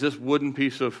as this wooden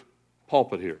piece of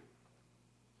pulpit here.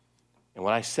 And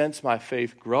when I sense my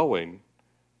faith growing,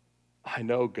 I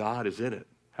know God is in it.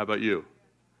 How about you?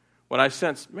 When I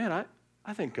sense, man,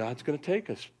 I think God's going to take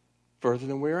us further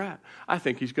than we're at. I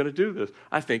think He's going to do this.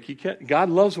 I think He can. God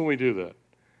loves when we do that.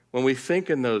 When we think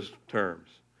in those terms.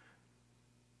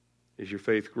 Is your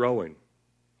faith growing?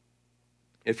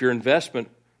 If your investment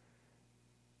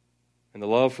in the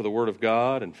love for the Word of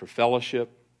God and for fellowship,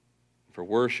 for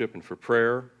worship and for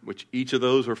prayer, which each of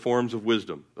those are forms of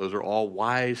wisdom. Those are all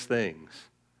wise things.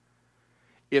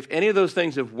 If any of those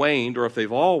things have waned, or if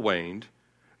they've all waned,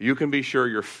 you can be sure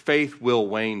your faith will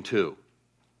wane too.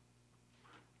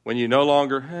 When you no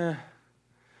longer,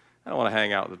 I don't want to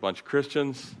hang out with a bunch of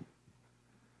Christians.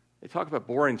 They talk about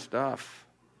boring stuff.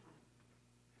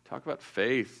 Talk about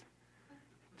faith.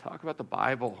 Talk about the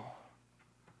Bible.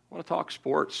 I want to talk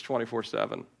sports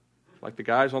 24/7. Like the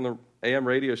guys on the AM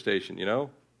radio station, you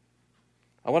know?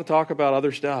 I want to talk about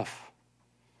other stuff.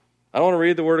 I don't want to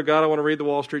read the Word of God. I want to read the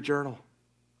Wall Street Journal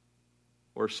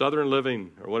or Southern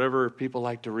Living or whatever people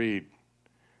like to read.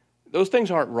 Those things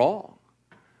aren't wrong.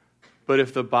 But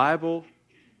if the Bible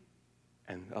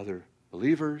and other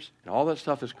believers and all that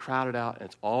stuff is crowded out and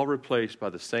it's all replaced by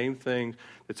the same thing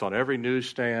that's on every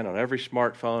newsstand, on every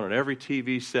smartphone, on every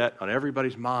TV set, on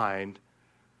everybody's mind,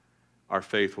 our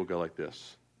faith will go like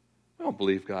this. I don't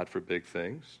believe God for big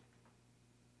things.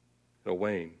 It'll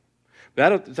wane.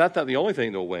 That's not the only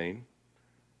thing that'll wane.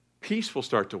 Peace will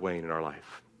start to wane in our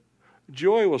life.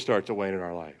 Joy will start to wane in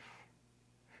our life.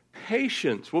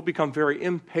 Patience, we'll become very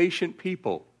impatient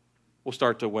people, will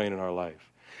start to wane in our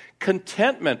life.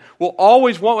 Contentment, we'll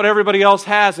always want what everybody else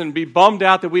has and be bummed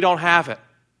out that we don't have it.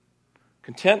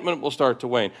 Contentment will start to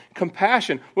wane.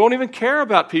 Compassion, we won't even care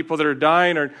about people that are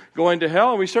dying or going to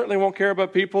hell, and we certainly won't care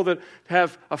about people that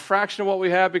have a fraction of what we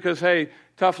have because, hey,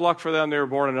 tough luck for them, they were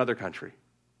born in another country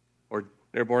or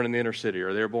They were born in the inner city,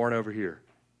 or they were born over here.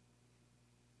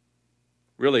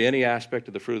 Really, any aspect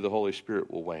of the fruit of the Holy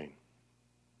Spirit will wane.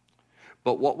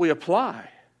 But what we apply,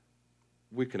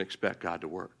 we can expect God to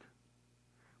work.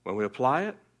 When we apply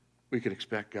it, we can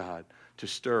expect God to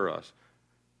stir us,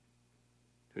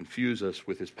 to infuse us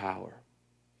with His power.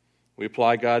 We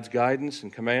apply God's guidance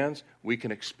and commands, we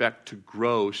can expect to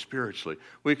grow spiritually.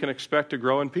 We can expect to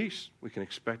grow in peace. We can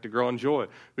expect to grow in joy.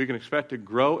 We can expect to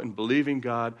grow in believing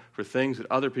God for things that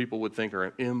other people would think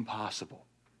are impossible.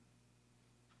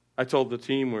 I told the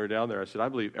team when we were down there, I said, I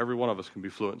believe every one of us can be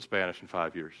fluent in Spanish in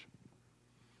 5 years.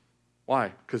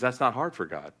 Why? Because that's not hard for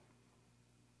God.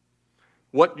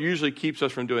 What usually keeps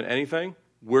us from doing anything?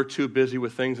 We're too busy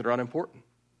with things that are unimportant.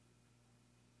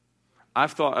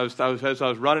 As I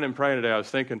was running and praying today, I was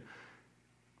thinking,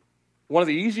 one of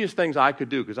the easiest things I could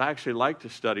do, because I actually like to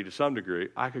study to some degree,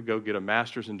 I could go get a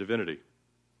master's in divinity.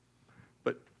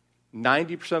 But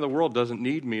 90% of the world doesn't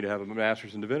need me to have a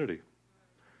master's in divinity.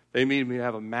 They need me to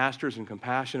have a master's in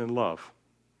compassion and love.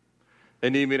 They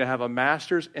need me to have a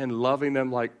master's in loving them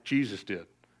like Jesus did.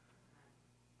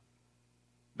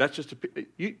 That's just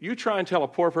you try and tell a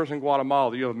poor person in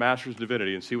Guatemala that you have a master's in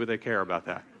divinity and see what they care about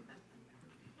that.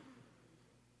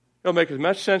 It'll make as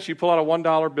much sense you pull out a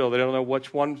 $1 bill. They don't know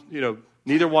which one,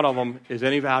 neither one of them is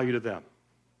any value to them.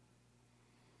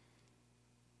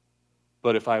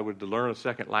 But if I were to learn a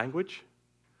second language,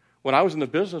 when I was in the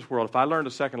business world, if I learned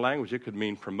a second language, it could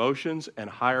mean promotions and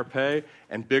higher pay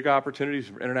and big opportunities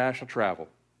for international travel.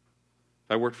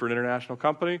 If I worked for an international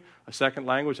company, a second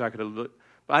language, but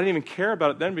I didn't even care about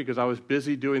it then because I was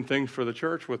busy doing things for the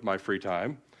church with my free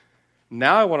time.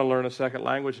 Now I want to learn a second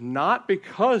language, not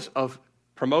because of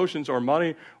promotions or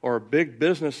money or big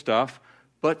business stuff,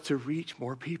 but to reach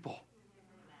more people.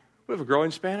 We have a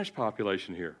growing Spanish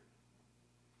population here.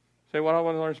 Say, well, I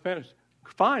want to learn Spanish.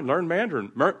 Fine, learn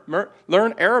Mandarin.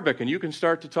 Learn Arabic, and you can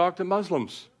start to talk to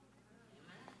Muslims.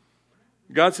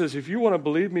 God says, if you want to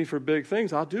believe me for big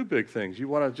things, I'll do big things. You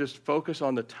want to just focus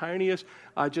on the tiniest,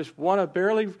 I just want to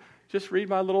barely just read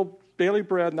my little daily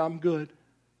bread and I'm good.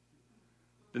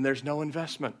 Then there's no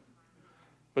investment.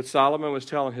 But Solomon was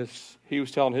telling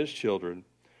his children,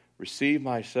 receive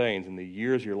my sayings, and the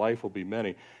years of your life will be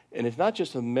many. And it's not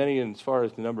just the many as far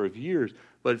as the number of years,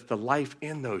 but it's the life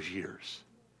in those years,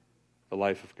 the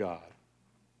life of God.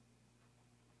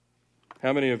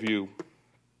 How many of you,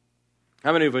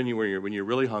 when you're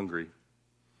really hungry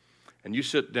and you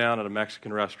sit down at a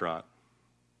Mexican restaurant,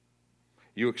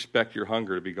 you expect your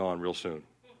hunger to be gone real soon?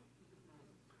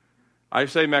 I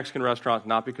say Mexican restaurants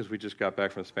not because we just got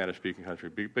back from a Spanish-speaking country,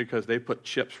 because they put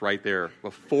chips right there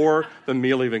before the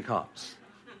meal even comes.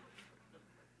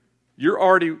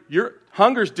 Your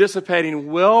hunger's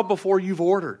dissipating well before you've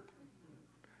ordered.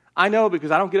 I know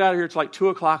because I don't get out of here until like 2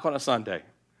 o'clock on a Sunday.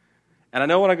 And I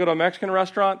know when I go to a Mexican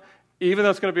restaurant, even though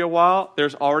it's going to be a while,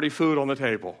 there's already food on the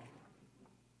table.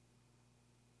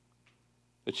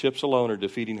 The chips alone are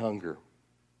defeating hunger.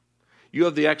 You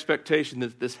have the expectation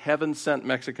that this heaven-sent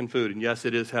Mexican food, and yes,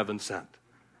 it is heaven-sent.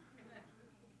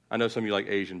 I know some of you like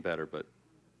Asian better, but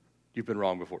you've been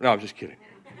wrong before. No, I'm just kidding.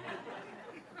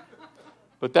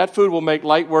 But that food will make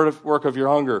light work of your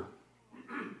hunger.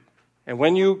 And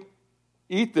when you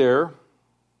eat there,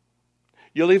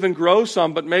 you'll even grow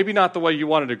some, but maybe not the way you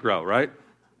wanted to grow, right?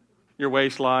 Your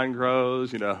waistline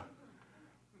grows,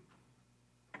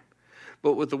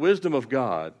 But with the wisdom of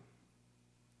God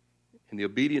and the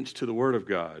obedience to the Word of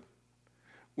God,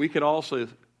 we can also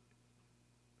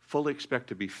fully expect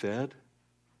to be fed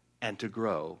and to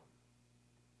grow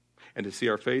and to see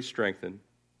our faith strengthen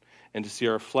and to see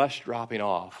our flesh dropping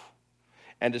off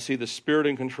and to see the Spirit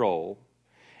in control,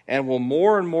 and will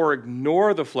more and more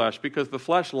ignore the flesh because the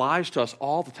flesh lies to us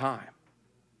all the time.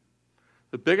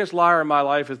 The biggest liar in my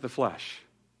life is the flesh.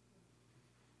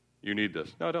 You need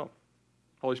this. No, I don't.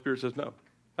 Holy Spirit says no.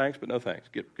 Thanks, but no thanks.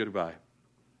 Goodbye.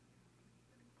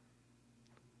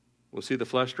 We'll see the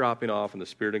flesh dropping off and the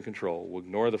Spirit in control. We'll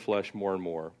ignore the flesh more and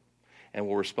more. And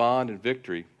we'll respond in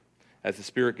victory as the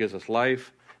Spirit gives us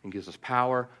life and gives us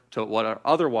power to what are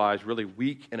otherwise really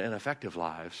weak and ineffective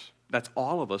lives. That's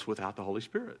all of us without the Holy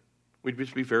Spirit. We'd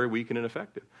just be very weak and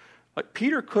ineffective. Like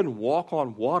Peter couldn't walk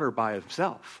on water by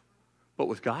himself, but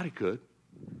with God he could,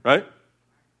 right?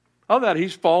 Other than that,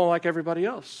 he's fallen like everybody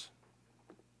else.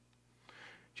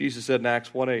 Jesus said in Acts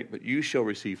 1:8, but you shall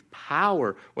receive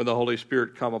power when the Holy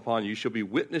Spirit come upon you. You shall be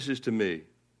witnesses to me.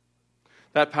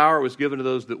 That power was given to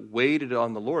those that waited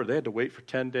on the Lord. They had to wait for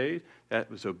 10 days.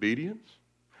 That was obedience.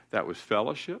 That was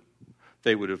fellowship.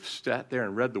 They would have sat there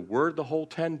and read the Word the whole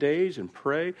 10 days and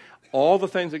prayed. All the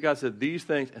things that God said, these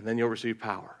things, and then you'll receive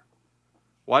power.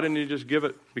 Why didn't he just give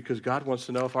it? Because God wants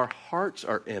to know if our hearts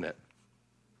are in it.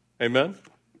 Amen?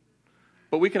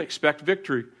 But we can expect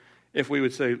victory if we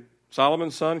would say,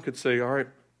 Solomon's son could say, all right,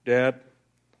 Dad,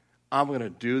 I'm going to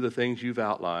do the things you've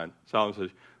outlined. Solomon says,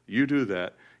 you do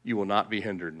that, you will not be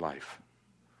hindered in life.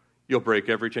 You'll break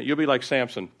every chain. You'll be like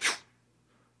Samson,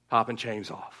 popping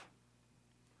chains off.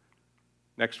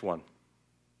 Next one.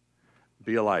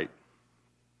 Be a light.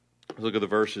 Let's look at the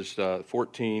verses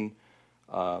 14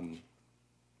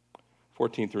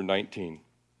 through 19.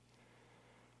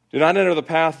 Do not enter the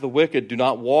path of the wicked. Do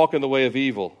not walk in the way of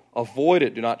evil. Avoid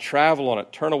it. Do not travel on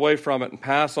it. Turn away from it and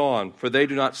pass on. For they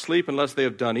do not sleep unless they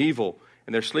have done evil,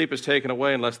 and their sleep is taken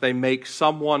away unless they make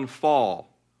someone fall.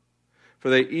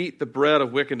 For they eat the bread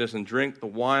of wickedness and drink the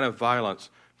wine of violence.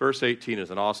 Verse 18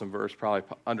 is an awesome verse, probably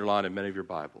underlined in many of your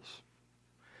Bibles.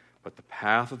 But the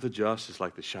path of the just is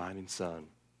like the shining sun,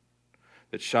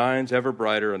 that shines ever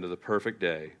brighter unto the perfect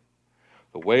day.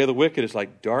 The way of the wicked is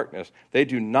like darkness. They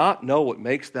do not know what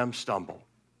makes them stumble.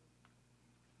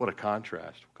 What a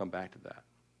contrast. We'll come back to that.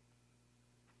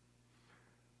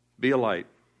 Be a light.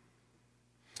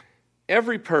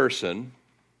 Every person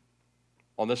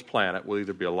on this planet will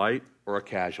either be a light or a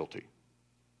casualty.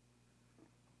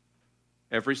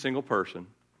 Every single person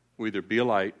will either be a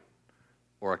light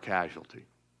or a casualty.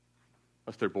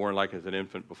 Unless they're born like as an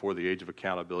infant before the age of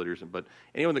accountability or something. But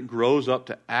anyone that grows up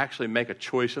to actually make a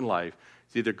choice in life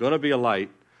is either going to be a light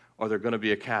or they're going to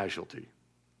be a casualty.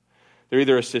 They're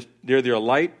either a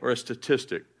light or a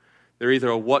statistic. They're either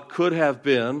a what could have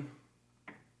been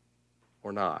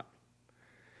or not.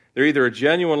 They're either a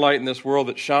genuine light in this world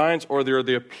that shines, or they're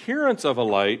the appearance of a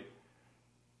light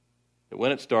that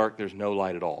when it's dark, there's no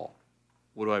light at all.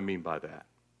 What do I mean by that?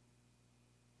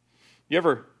 You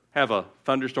ever have a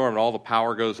thunderstorm and all the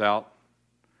power goes out,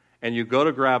 and you go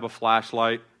to grab a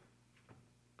flashlight,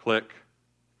 click,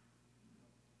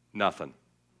 nothing.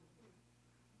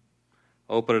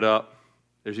 Open it up,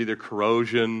 there's either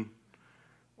corrosion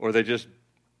or they just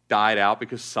died out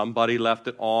because somebody left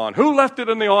it on. Who left it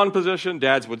in the on position?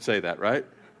 Dads would say that, right?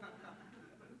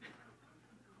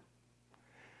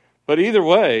 But either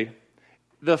way,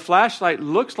 the flashlight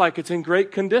looks like it's in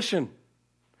great condition.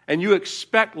 And you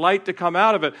expect light to come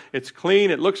out of it. It's clean,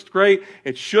 it looks great,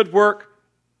 it should work,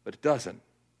 but it doesn't.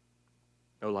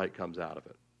 No light comes out of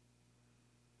it.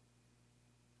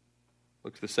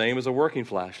 Looks the same as a working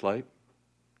flashlight.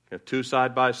 You have two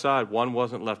side by side. One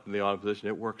wasn't left in the on position.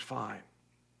 It works fine.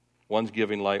 One's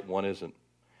giving light, one isn't.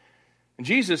 And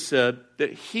Jesus said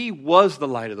that he was the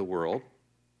light of the world.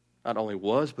 Not only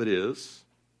was, but is.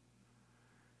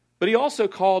 But he also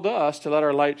called us to let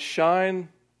our light shine,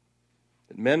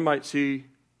 that men might see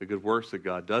the good works that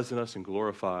God does in us and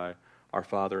glorify our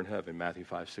Father in heaven, Matthew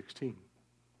 5:16.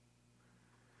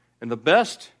 And the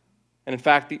best, and in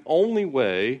fact the only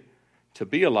way to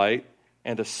be a light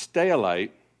and to stay a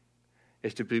light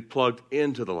is to be plugged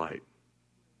into the light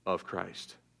of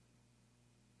Christ.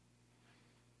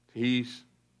 He's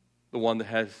the one that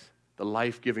has the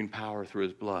life-giving power through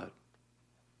his blood,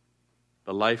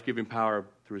 the life-giving power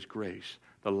through his grace,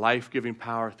 the life-giving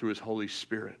power through his Holy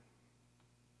Spirit.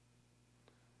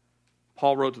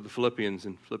 Paul wrote to the Philippians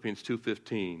in Philippians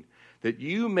 2:15 that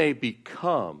you may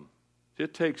become,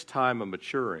 it takes time of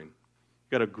maturing.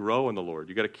 You've got to grow in the Lord.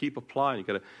 You've got to keep applying. You've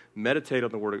got to meditate on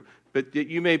the Word. But that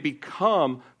you may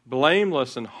become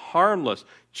blameless and harmless,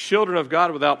 children of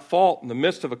God without fault in the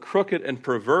midst of a crooked and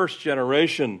perverse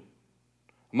generation,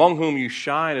 among whom you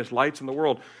shine as lights in the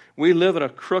world. We live in a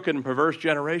crooked and perverse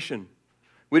generation.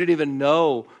 We didn't even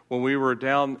know when we were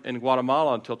down in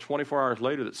Guatemala until 24 hours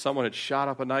later that someone had shot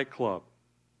up a nightclub,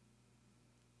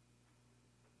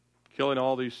 killing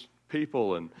all these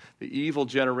people and the evil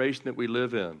generation that we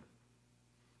live in.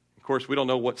 Of course, we don't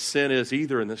know what sin is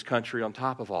either in this country on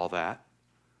top of all that.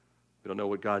 We don't know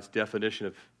what God's definition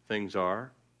of things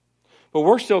are. But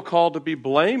we're still called to be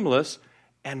blameless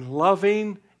and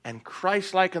loving and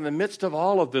Christ-like in the midst of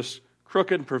all of this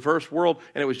crooked and perverse world,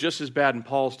 and it was just as bad in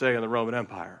Paul's day in the Roman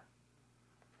Empire.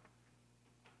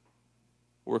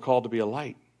 We're called to be a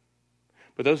light.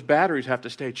 But those batteries have to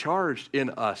stay charged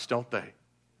in us, don't they?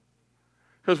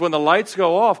 Because when the lights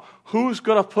go off, who's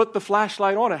going to put the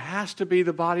flashlight on? It has to be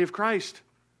the body of Christ.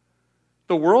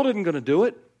 The world isn't going to do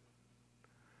it.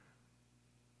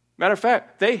 Matter of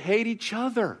fact, they hate each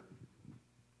other.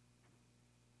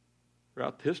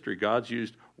 Throughout history, God's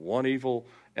used one evil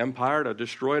empire to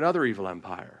destroy another evil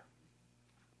empire.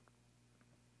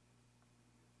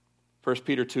 1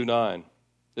 Peter 2:9.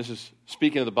 This is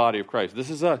speaking of the body of Christ. This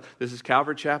is us. This is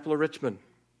Calvary Chapel of Richmond.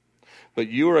 But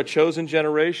you are a chosen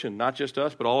generation, not just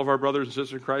us, but all of our brothers and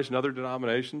sisters in Christ and other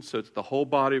denominations, so it's the whole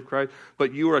body of Christ.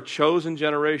 But you are a chosen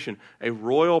generation, a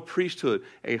royal priesthood,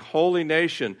 a holy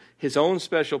nation, his own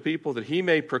special people, that you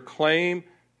may proclaim,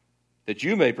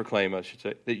 I should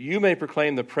say, that you may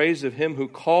proclaim the praise of him who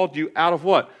called you out of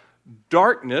what?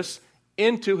 Darkness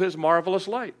into his marvelous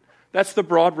light. That's the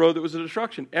broad road that was the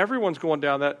destruction. Everyone's going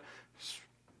down that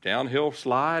downhill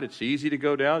slide. It's easy to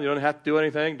go down. You don't have to do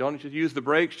anything. Don't just use the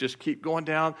brakes. Just keep going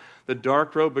down the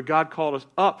dark road. But God called us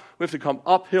up. We have to come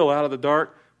uphill out of the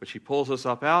dark, which he pulls us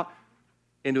up out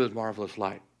into his marvelous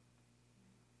light.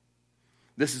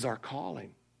 This is our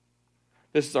calling.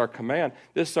 This is our command.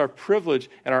 This is our privilege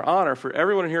and our honor for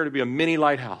everyone here to be a mini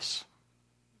lighthouse.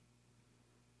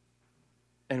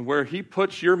 And where he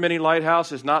puts your mini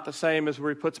lighthouse is not the same as where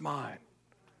he puts mine.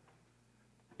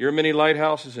 Your mini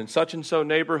lighthouse is in such and so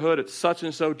neighborhood, it's such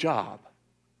and so job.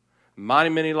 My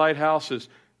mini lighthouse is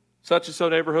such and so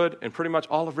neighborhood, and pretty much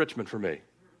all of Richmond for me.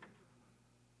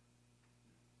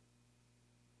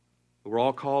 We're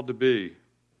all called to be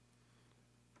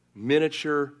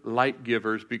miniature light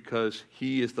givers because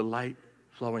he is the light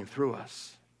flowing through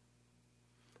us.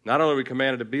 Not only are we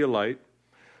commanded to be a light,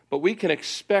 but we can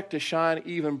expect to shine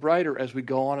even brighter as we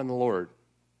go on in the Lord.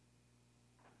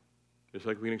 Just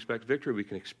like we can expect victory, we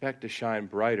can expect to shine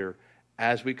brighter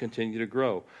as we continue to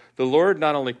grow. The Lord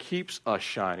not only keeps us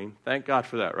shining, thank God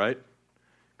for that, right?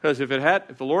 Because if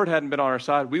the Lord hadn't been on our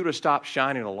side, we would have stopped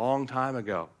shining a long time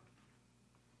ago.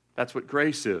 That's what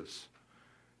grace is.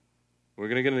 We're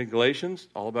going to get into Galatians,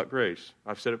 all about grace.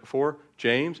 I've said it before.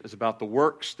 James is about the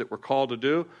works that we're called to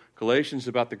do. Galatians is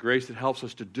about the grace that helps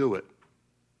us to do it.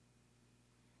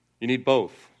 You need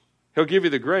both. He'll give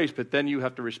you the grace, but then you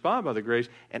have to respond by the grace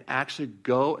and actually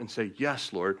go and say,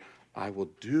 yes, Lord, I will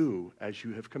do as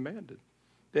you have commanded.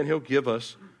 Then he'll give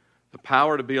us the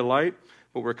power to be a light,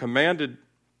 but we're commanded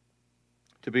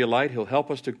to be a light. He'll help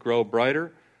us to grow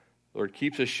brighter. The Lord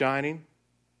keeps us shining.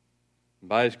 And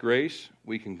by his grace,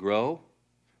 we can grow.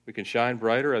 We can shine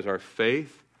brighter as our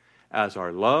faith, as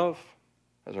our love,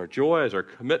 as our joy, as our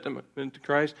commitment to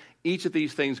Christ. Each of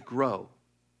these things grow.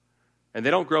 And they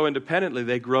don't grow independently,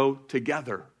 they grow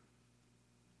together.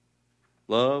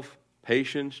 Love,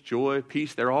 patience, joy,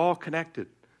 peace, they're all connected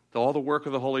to all the work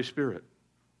of the Holy Spirit.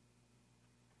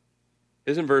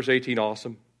 Isn't verse 18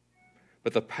 awesome?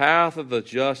 But the path of the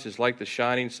just is like the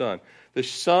shining sun. The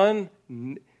sun,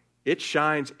 it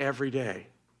shines every day.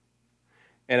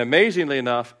 And amazingly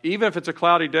enough, even if it's a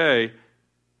cloudy day,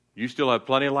 you still have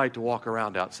plenty of light to walk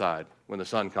around outside when the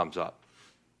sun comes up.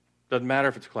 Doesn't matter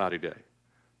if it's a cloudy day.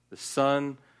 The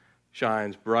sun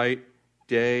shines bright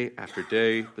day after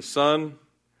day. The sun,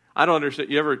 I don't understand.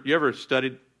 You ever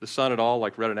studied the sun at all,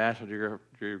 like read a National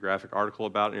Geographic article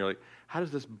about it, and you're like, how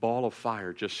does this ball of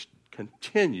fire just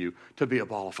continue to be a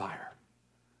ball of fire?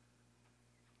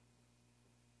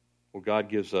 Well, God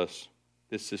gives us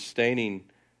this sustaining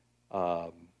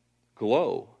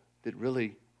glow that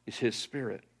really is his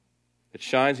Spirit. It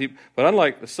shines, but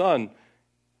unlike the sun,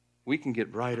 we can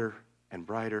get brighter and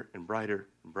brighter and brighter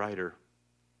and brighter.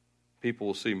 People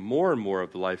will see more and more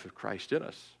of the life of Christ in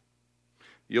us.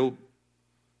 You'll,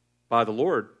 by the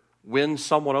Lord, win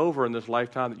someone over in this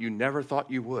lifetime that you never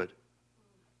thought you would.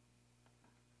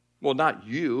 Well, not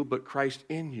you, but Christ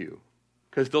in you.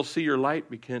 Because they'll see your light.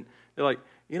 They're like,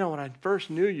 when I first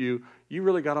knew you, you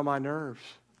really got on my nerves.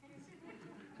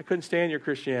 I couldn't stand your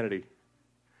Christianity.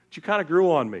 But you kind of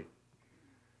grew on me.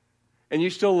 And you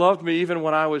still loved me even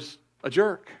when I was a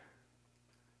jerk.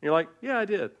 And you're like, yeah, I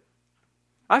did.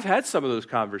 I've had some of those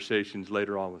conversations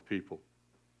later on with people.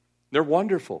 They're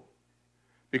wonderful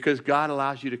because God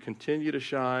allows you to continue to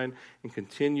shine and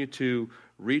continue to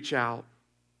reach out.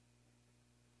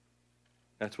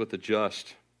 That's what the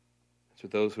just, that's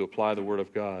what those who apply the Word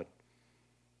of God.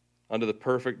 Unto the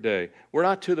perfect day. We're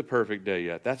not to the perfect day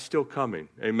yet. That's still coming.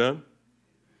 Amen?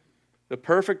 The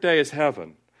perfect day is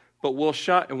heaven. But we'll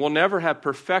shine, and we'll never have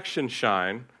perfection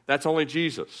shine. That's only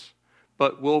Jesus.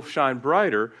 But we'll shine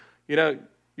brighter.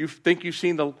 You think you've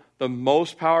seen the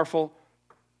most powerful,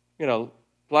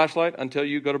 flashlight until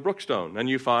you go to Brookstone. And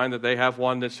you find that they have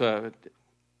one that's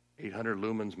 800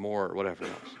 lumens more or whatever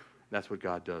else. That's what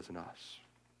God does in us.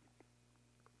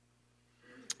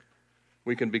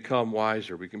 We can become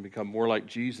wiser. We can become more like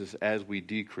Jesus as we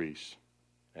decrease,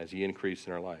 as he increases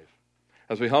in our life.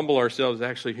 As we humble ourselves,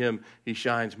 actually he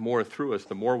shines more through us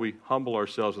the more we humble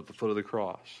ourselves at the foot of the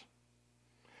cross.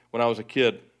 When I was a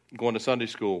kid going to Sunday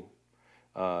school,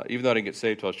 even though I didn't get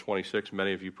saved until I was 26,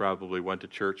 many of you probably went to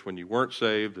church when you weren't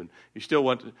saved, and you still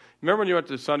went to. Remember when you went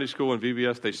to Sunday school in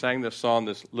VBS, they sang this song,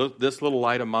 this little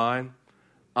light of mine,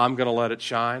 I'm going to let it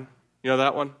shine. You know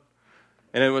that one?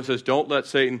 And then when it says, don't let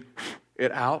Satan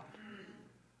it out.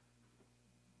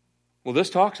 Well, this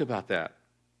talks about that.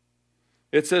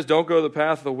 It says, don't go the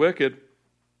path of the wicked.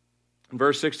 In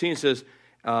verse 16 it says,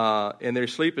 and their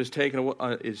sleep is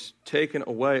taken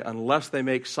away unless they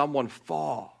make someone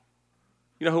fall.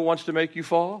 You know who wants to make you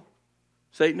fall?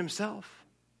 Satan himself.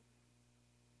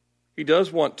 He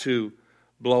does want to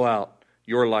blow out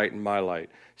your light and my light.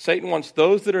 Satan wants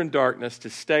those that are in darkness to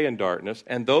stay in darkness,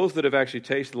 and those that have actually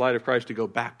tasted the light of Christ to go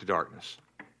back to darkness.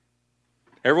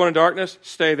 Everyone in darkness,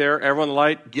 stay there. Everyone in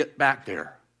light, get back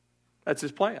there. That's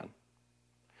his plan.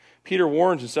 Peter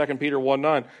warns in 2 Peter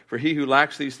 1:9, for he who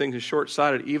lacks these things is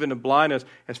short-sighted, even in blindness,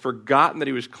 has forgotten that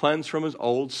he was cleansed from his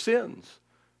old sins.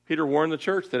 Peter warned the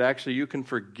church that actually you can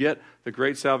forget the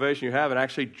great salvation you have and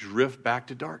actually drift back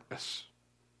to darkness,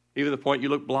 even to the point you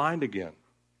look blind again.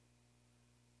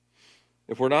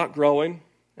 If we're not growing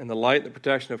and the light and the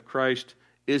protection of Christ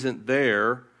isn't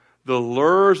there, the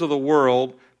lures of the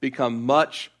world become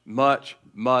much, much,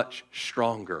 much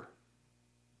stronger.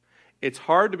 It's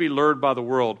hard to be lured by the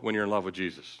world when you're in love with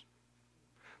Jesus.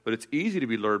 But it's easy to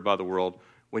be lured by the world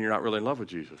when you're not really in love with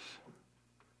Jesus,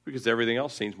 because everything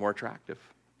else seems more attractive.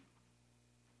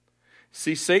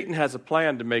 See, Satan has a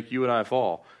plan to make you and I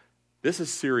fall. This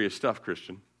is serious stuff,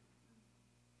 Christian.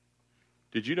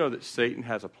 Did you know that Satan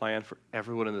has a plan for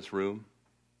everyone in this room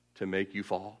to make you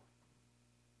fall?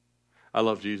 I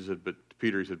love Jesus, but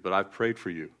Peter, he said, but I've prayed for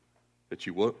you that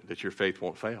your faith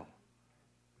won't fail.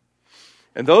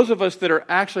 And those of us that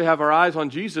actually have our eyes on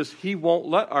Jesus, he won't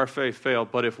let our faith fail.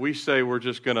 But if we say we're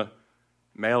just going to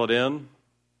mail it in,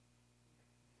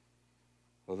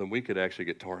 well, then we could actually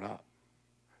get torn up.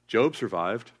 Job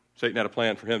survived. Satan had a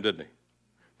plan for him, didn't he?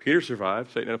 Peter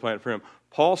survived. Satan had a plan for him.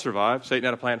 Paul survived. Satan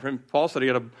had a plan for him. Paul said he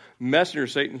had a messenger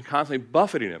of Satan constantly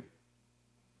buffeting him.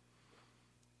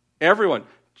 Everyone.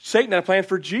 Satan had a plan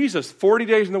for Jesus. 40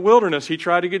 days in the wilderness, he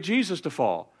tried to get Jesus to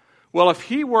fall. Well, if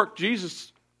he worked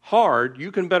Jesus hard,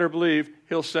 you can better believe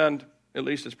he'll send, at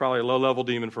least it's probably a low-level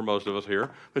demon for most of us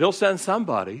here, but he'll send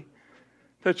somebody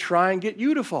to try and get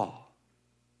you to fall.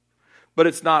 But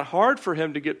it's not hard for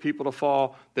him to get people to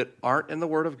fall that aren't in the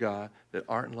Word of God, that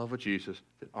aren't in love with Jesus,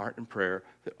 that aren't in prayer,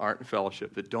 that aren't in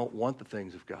fellowship, that don't want the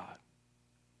things of God.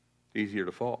 Easier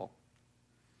to fall.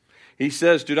 He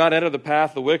says, do not enter the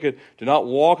path of the wicked. Do not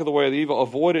walk in the way of the evil.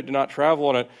 Avoid it. Do not travel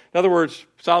on it. In other words,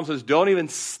 Psalm says, don't even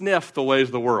sniff the ways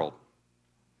of the world.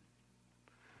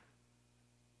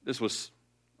 This was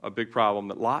a big problem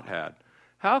that Lot had.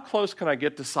 How close can I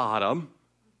get to Sodom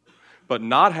but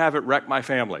not have it wreck my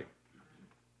family?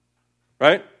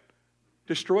 Right?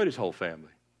 Destroyed his whole family.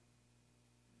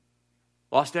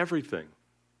 Lost everything.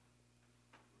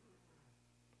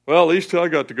 Well, at least I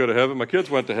got to go to heaven. My kids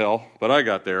went to hell, but I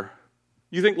got there.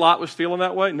 You think Lot was feeling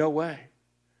that way? No way.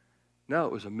 No,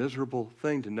 it was a miserable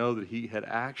thing to know that he had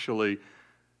actually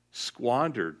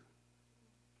squandered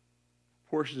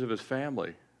portions of his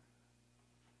family.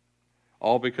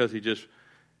 All because he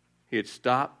had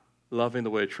stopped loving the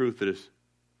way of truth that his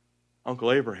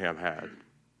Uncle Abraham had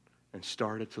and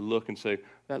started to look and say,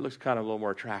 that looks kind of a little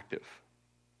more attractive.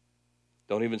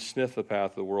 Don't even sniff the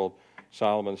path of the world,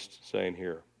 Solomon's saying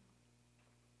here.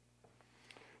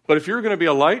 But if you're going to be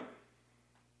a light,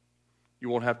 you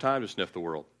won't have time to sniff the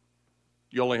world.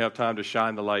 You only have time to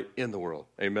shine the light in the world.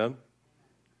 Amen?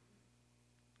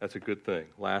 That's a good thing.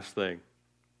 Last thing.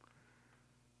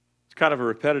 It's kind of a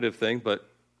repetitive thing, but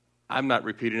I'm not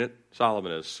repeating it.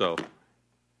 Solomon is. So,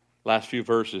 last few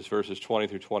verses 20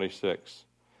 through 26.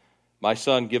 My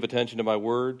son, give attention to my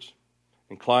words.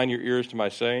 Incline your ears to my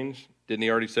sayings. Didn't he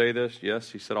already say this?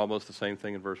 Yes, he said almost the same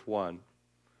thing in verse 1.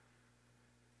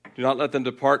 Do not let them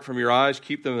depart from your eyes.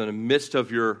 Keep them in the midst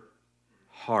of your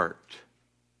heart.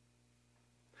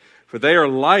 For they are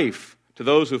life to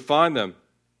those who find them.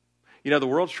 You know, the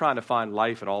world's trying to find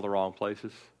life in all the wrong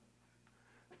places.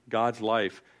 God's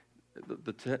life,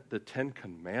 the Ten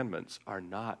Commandments are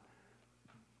not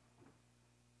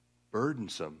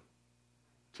burdensome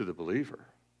to the believer.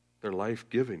 They're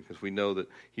life-giving because we know that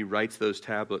he writes those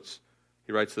tablets,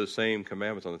 he writes those same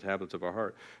commandments on the tablets of our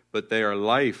heart. But they are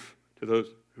life to those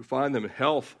who find them,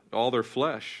 health to all their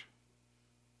flesh.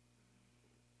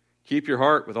 Keep your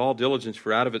heart with all diligence,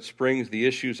 for out of it springs the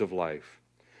issues of life.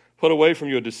 Put away from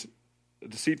you a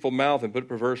deceitful mouth and put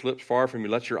perverse lips far from you.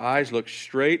 Let your eyes look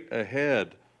straight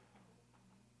ahead.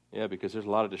 Yeah, because there's a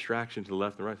lot of distractions to the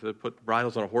left and right. So they put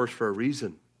bridles on a horse for a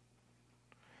reason.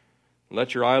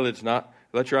 Let your eyes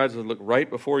look right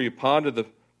before you. Ponder the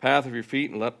path of your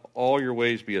feet and let all your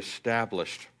ways be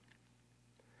established.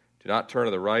 Do not turn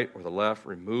to the right or the left.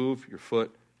 Remove your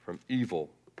foot from evil.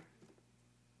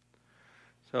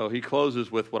 So he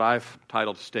closes with what I've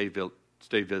titled Stay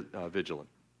stay vigilant.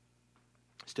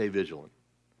 Stay vigilant.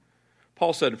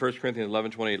 Paul said in 1 Corinthians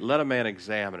 11:28, let a man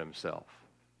examine himself.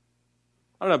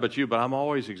 I don't know about you, but I'm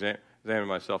always examining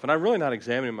myself. And I'm really not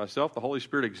examining myself. The Holy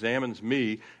Spirit examines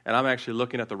me, and I'm actually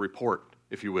looking at the report,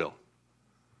 if you will.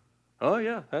 Oh,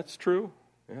 yeah, that's true.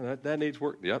 Yeah, that needs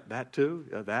work. Yep, that too.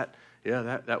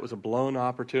 That was a blown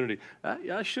opportunity.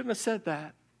 I shouldn't have said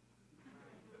that.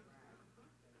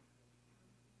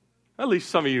 At least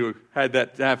some of you had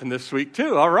that happen this week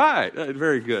too. All right,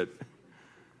 very good.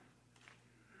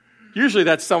 Usually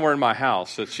that's somewhere in my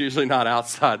house. It's usually not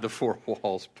outside the four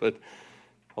walls, but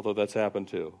although that's happened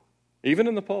too. Even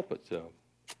in the pulpit, so.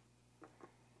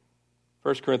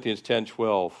 1 Corinthians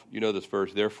 10:12, you know this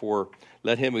verse. Therefore,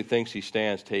 let him who thinks he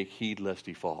stands take heed lest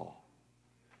he fall.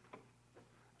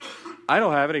 I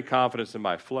don't have any confidence in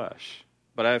my flesh,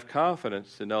 but I have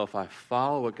confidence to know if I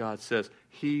follow what God says,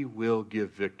 he will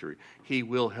give victory. He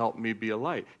will help me be a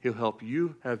light. He'll help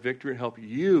you have victory and help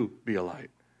you be a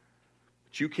light.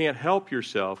 But you can't help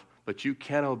yourself, but you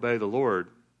can obey the Lord,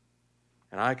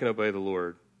 and I can obey the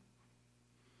Lord.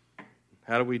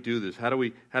 How do we do this? How do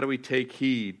we take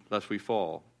heed lest we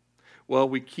fall? Well,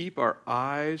 we keep our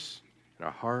eyes and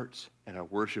our hearts and our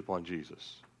worship on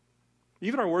Jesus.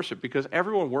 Even our worship, because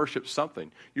everyone worships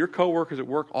something. Your coworkers at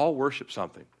work all worship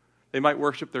something. They might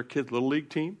worship their kids' little league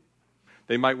team.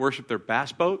 They might worship their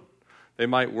bass boat. They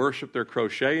might worship their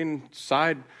crocheting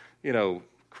side,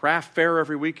 craft fair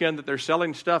every weekend that they're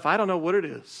selling stuff. I don't know what it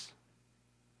is.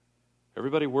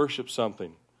 Everybody worships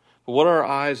something. But what are our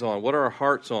eyes on? What are our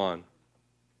hearts on?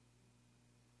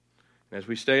 As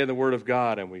we stay in the Word of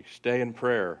God and we stay in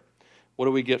prayer, what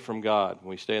do we get from God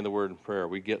when we stay in the Word and prayer?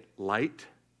 We get light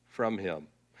from Him.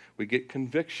 We get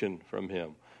conviction from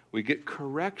Him. We get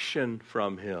correction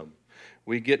from Him.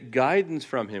 We get guidance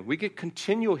from Him. We get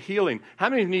continual healing. How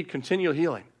many need continual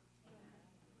healing?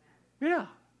 Yeah.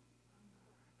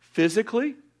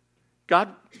 Physically,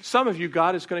 some of you,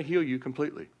 God is going to heal you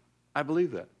completely. I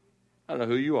believe that. I don't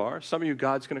know who you are. Some of you,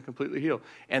 God's going to completely heal.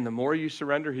 And the more you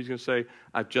surrender, He's going to say,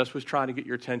 I just was trying to get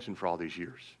your attention for all these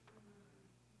years.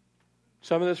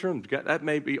 Some of this room, that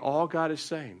may be all God is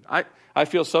saying. I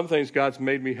feel some things God's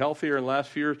made me healthier in the last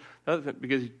few years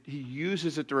because He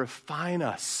uses it to refine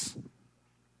us.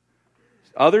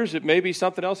 Others, it may be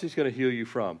something else He's going to heal you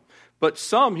from. But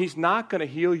some, He's not going to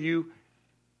heal you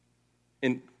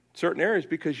in certain areas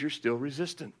because you're still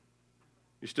resistant.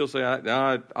 You still say,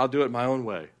 no, I'll do it my own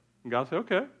way. And God said,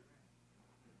 okay,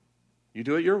 you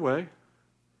do it your way.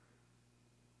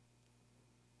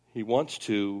 He wants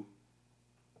to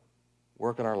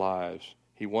work in our lives.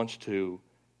 He wants to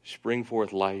spring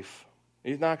forth life.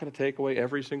 He's not going to take away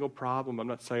every single problem. I'm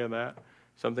not saying that.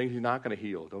 Some things He's not going to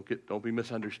heal. Don't be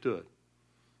misunderstood.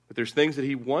 But there's things that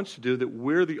He wants to do that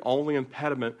we're the only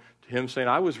impediment to Him saying,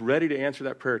 I was ready to answer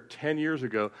that prayer 10 years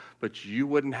ago, but you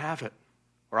wouldn't have it,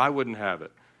 or I wouldn't have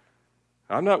it.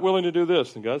 I'm not willing to do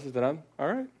this. And God says, then all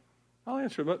right, I'll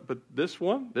answer it. But this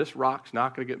rock's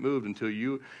not going to get moved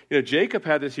until Jacob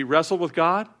had this. He wrestled with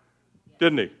God,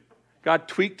 didn't he? God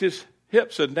tweaked his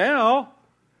hips, and now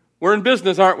we're in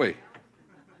business, aren't we?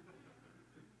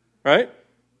 Right?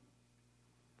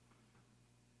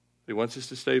 He wants us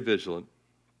to stay vigilant,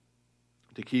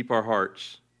 to keep our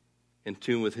hearts in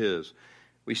tune with His.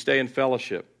 We stay in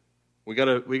fellowship. We got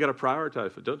to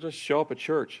prioritize it. Don't just show up at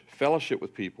church. Fellowship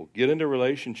with people. Get into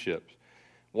relationships.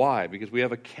 Why? Because we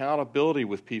have accountability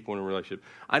with people in a relationship.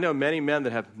 I know many men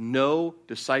that have no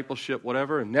discipleship,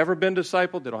 whatever, and never been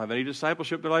discipled. They don't have any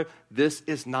discipleship in their life. This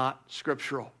is not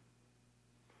scriptural.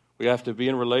 We have to be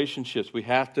in relationships. We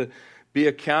have to be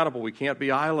accountable. We can't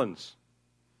be islands.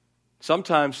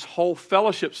 Sometimes whole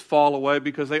fellowships fall away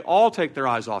because they all take their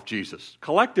eyes off Jesus.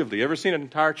 Collectively. Ever seen an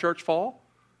entire church fall?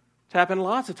 It's happened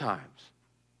lots of times.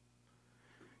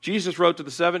 Jesus wrote to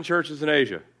the 7 churches in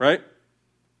Asia, right?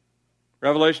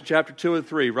 Revelation chapter 2 and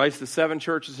 3 writes to 7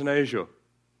 churches in Asia.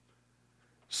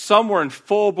 Some were in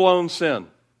full-blown sin.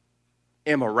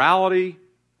 Immorality,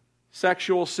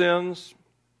 sexual sins,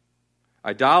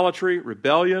 idolatry,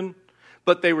 rebellion.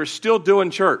 But they were still doing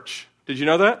church. Did you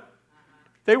know that?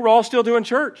 They were all still doing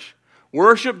church.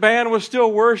 Worship band was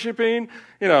still worshiping.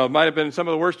 It might have been some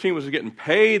of the worst team was getting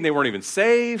paid and they weren't even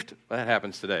saved. That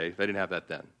happens today. They didn't have that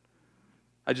then.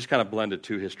 I just kind of blended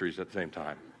 2 histories at the same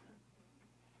time.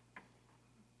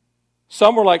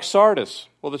 Some were like Sardis.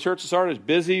 Well, the church of Sardis,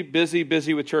 busy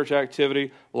with church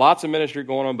activity, lots of ministry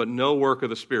going on, but no work of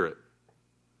the Spirit.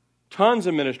 Tons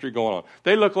of ministry going on.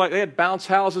 They looked like they had bounce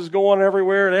houses going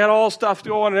everywhere, and they had all stuff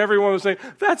going, and everyone was saying,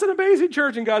 that's an amazing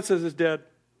church, and God says it's dead.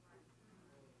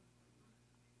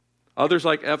 Others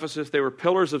like Ephesus, they were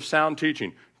pillars of sound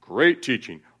teaching, great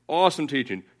teaching, awesome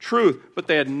teaching, truth, but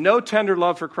they had no tender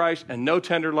love for Christ and no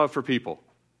tender love for people.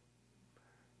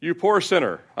 You poor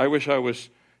sinner, I wish I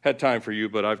had time for you,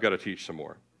 but I've got to teach some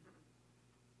more.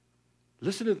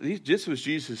 Listen to these. This was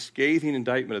Jesus' scathing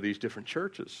indictment of these different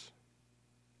churches.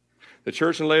 The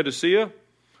church in Laodicea,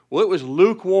 well, it was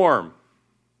lukewarm.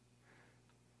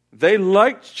 They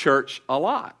liked church a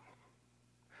lot,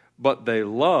 but they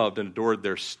loved and adored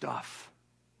their stuff.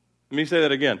 Let me say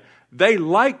that again. They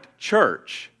liked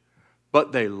church,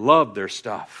 but they loved their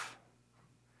stuff.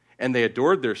 And they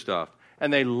adored their stuff.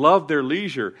 And they loved their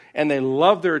leisure. And they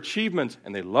loved their achievements.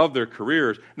 And they loved their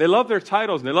careers. And they loved their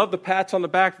titles. And they loved the pats on the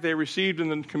back that they received in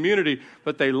the community.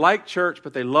 But they liked church,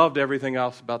 but they loved everything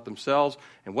else about themselves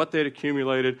and what they had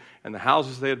accumulated and the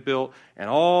houses they had built and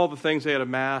all the things they had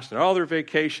amassed and all their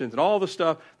vacations and all the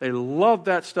stuff. They loved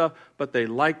that stuff, but they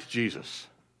liked Jesus.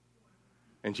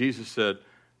 And Jesus said,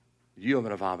 "You I'm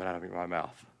going to vomit out of my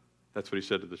mouth." That's what he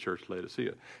said to the church of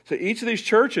Laodicea. So each of these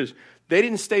churches, they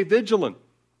didn't stay vigilant.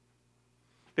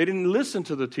 They didn't listen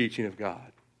to the teaching of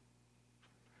God.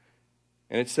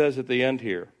 And it says at the end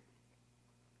here,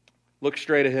 look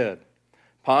straight ahead.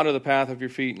 Ponder the path of your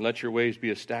feet and let your ways be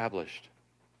established.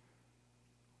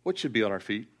 What should be on our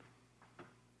feet?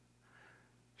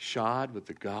 Shod with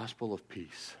the gospel of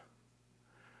peace.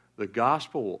 The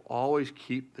gospel will always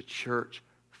keep the church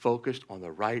focused on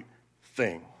the right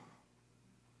thing.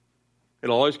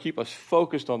 It'll always keep us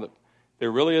focused on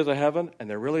there really is a heaven and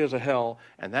there really is a hell,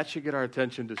 and that should get our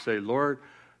attention to say, Lord,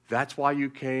 that's why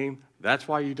you came, that's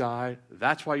why you died,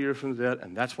 that's why you're from the dead,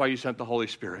 and that's why you sent the Holy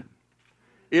Spirit.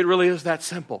 It really is that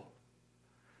simple.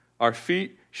 Our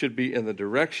feet should be in the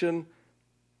direction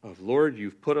of, Lord,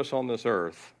 you've put us on this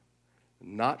earth,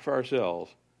 not for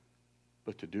ourselves,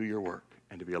 but to do your work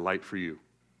and to be a light for you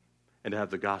and to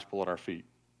have the gospel at our feet.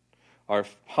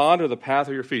 Ponder the path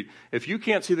of your feet. If you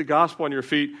can't see the gospel on your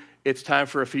feet, it's time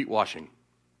for a feet washing.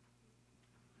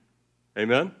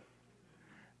 Amen?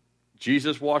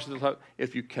 Jesus washes the.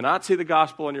 If you cannot see the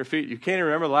gospel on your feet, you can't even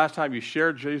remember the last time you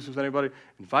shared Jesus with anybody,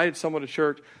 invited someone to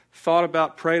church, thought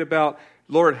about, prayed about,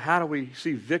 Lord, how do we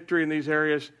see victory in these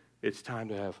areas? It's time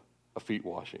to have a feet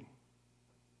washing.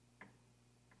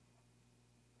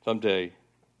 Someday,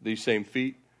 these same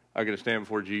feet are going to stand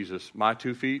before Jesus. My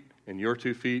 2 feet and your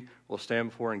 2 feet will stand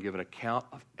before and give an account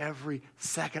of every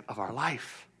second of our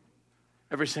life.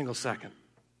 Every single second.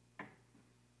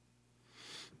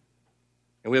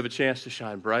 And we have a chance to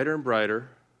shine brighter and brighter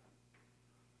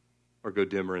or go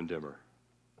dimmer and dimmer.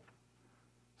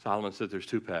 Solomon said there's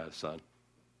 2 paths, son.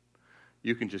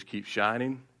 You can just keep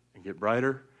shining and get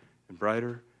brighter and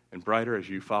brighter and brighter as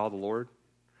you follow the Lord.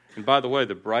 And by the way,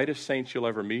 the brightest saints you'll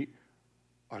ever meet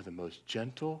are the most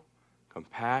gentle,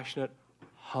 compassionate,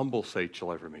 humble saints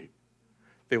you'll ever meet.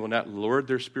 They will not lord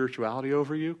their spirituality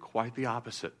over you, quite the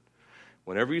opposite.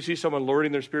 Whenever you see someone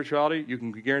lording their spirituality, you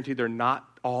can guarantee they're not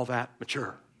all that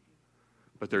mature,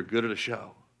 but they're good at a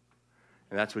show.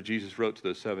 And that's what Jesus wrote to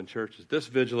those 7 churches. This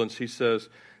vigilance, he says,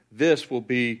 this will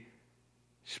be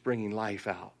springing life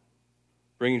out,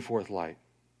 bringing forth light.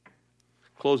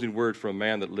 Closing word from a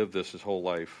man that lived this his whole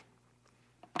life.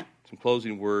 Some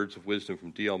closing words of wisdom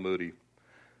from D.L. Moody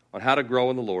on how to grow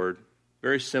in the Lord.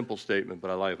 Very simple statement,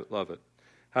 but I love it.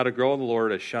 How to grow in the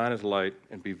Lord as shine as light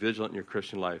and be vigilant in your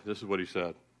Christian life. This is what he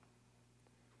said.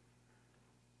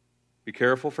 Be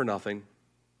careful for nothing,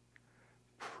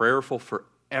 prayerful for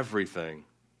everything,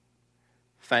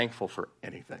 thankful for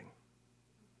anything.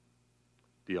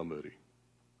 D.L. Moody.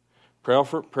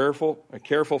 Prayerful and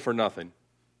careful for nothing.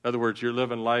 In other words, you're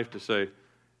living life to say,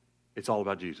 it's all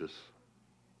about Jesus.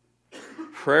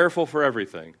 Prayerful for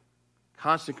everything,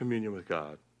 constant communion with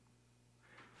God.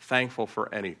 Thankful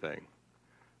for anything.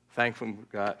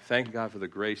 Thank God for the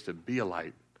grace to be a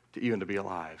light, even to be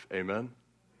alive. Amen?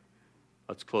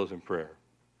 Let's close in prayer.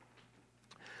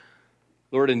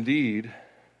 Lord, indeed,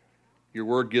 your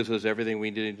word gives us everything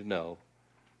we need to know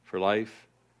for life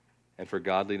and for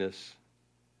godliness.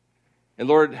 And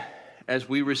Lord, as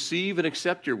we receive and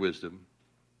accept your wisdom,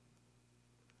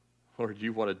 Lord,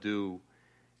 you want to do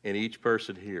in each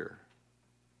person here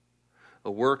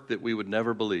a work that we would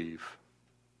never believe.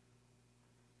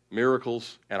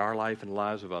 Miracles in our life and the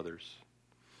lives of others.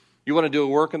 You want to do a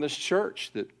work in this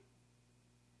church that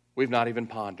we've not even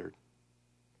pondered.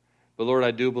 But Lord,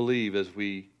 I do believe as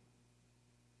we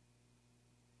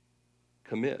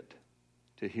commit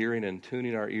to hearing and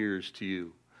tuning our ears to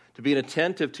you, to being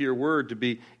attentive to your word, to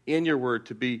be in your word,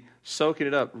 to be soaking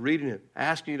it up, reading it,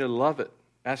 asking you to love it,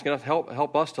 asking us to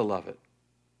help us to love it,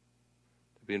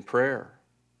 to be in prayer,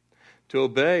 to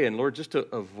obey, and Lord, just to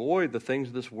avoid the things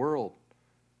of this world,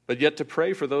 but yet to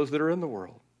pray for those that are in the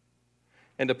world.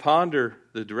 and to ponder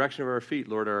the direction of our feet.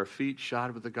 Lord, are our feet shod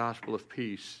with the gospel of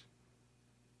peace?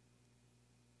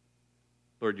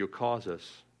 Lord, you'll cause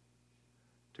us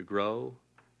to grow,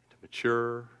 to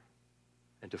mature,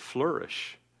 and to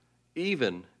flourish,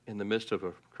 even in the midst of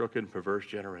a crooked and perverse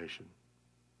generation.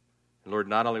 And Lord,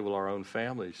 not only will our own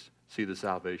families see the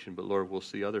salvation, but Lord, we'll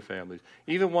see other families,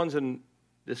 even ones in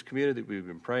this community that we've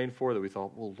been praying for, that we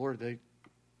thought, well, Lord,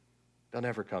 they'll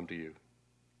never come to you.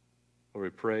 Lord, we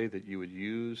pray that you would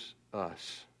use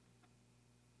us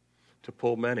to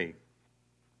pull many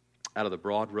out of the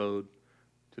broad road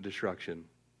to destruction.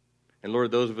 And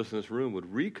Lord, those of us in this room would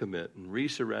recommit and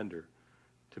resurrender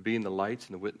to being the lights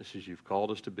and the witnesses you've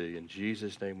called us to be. In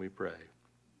Jesus' name we pray.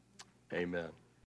 Amen.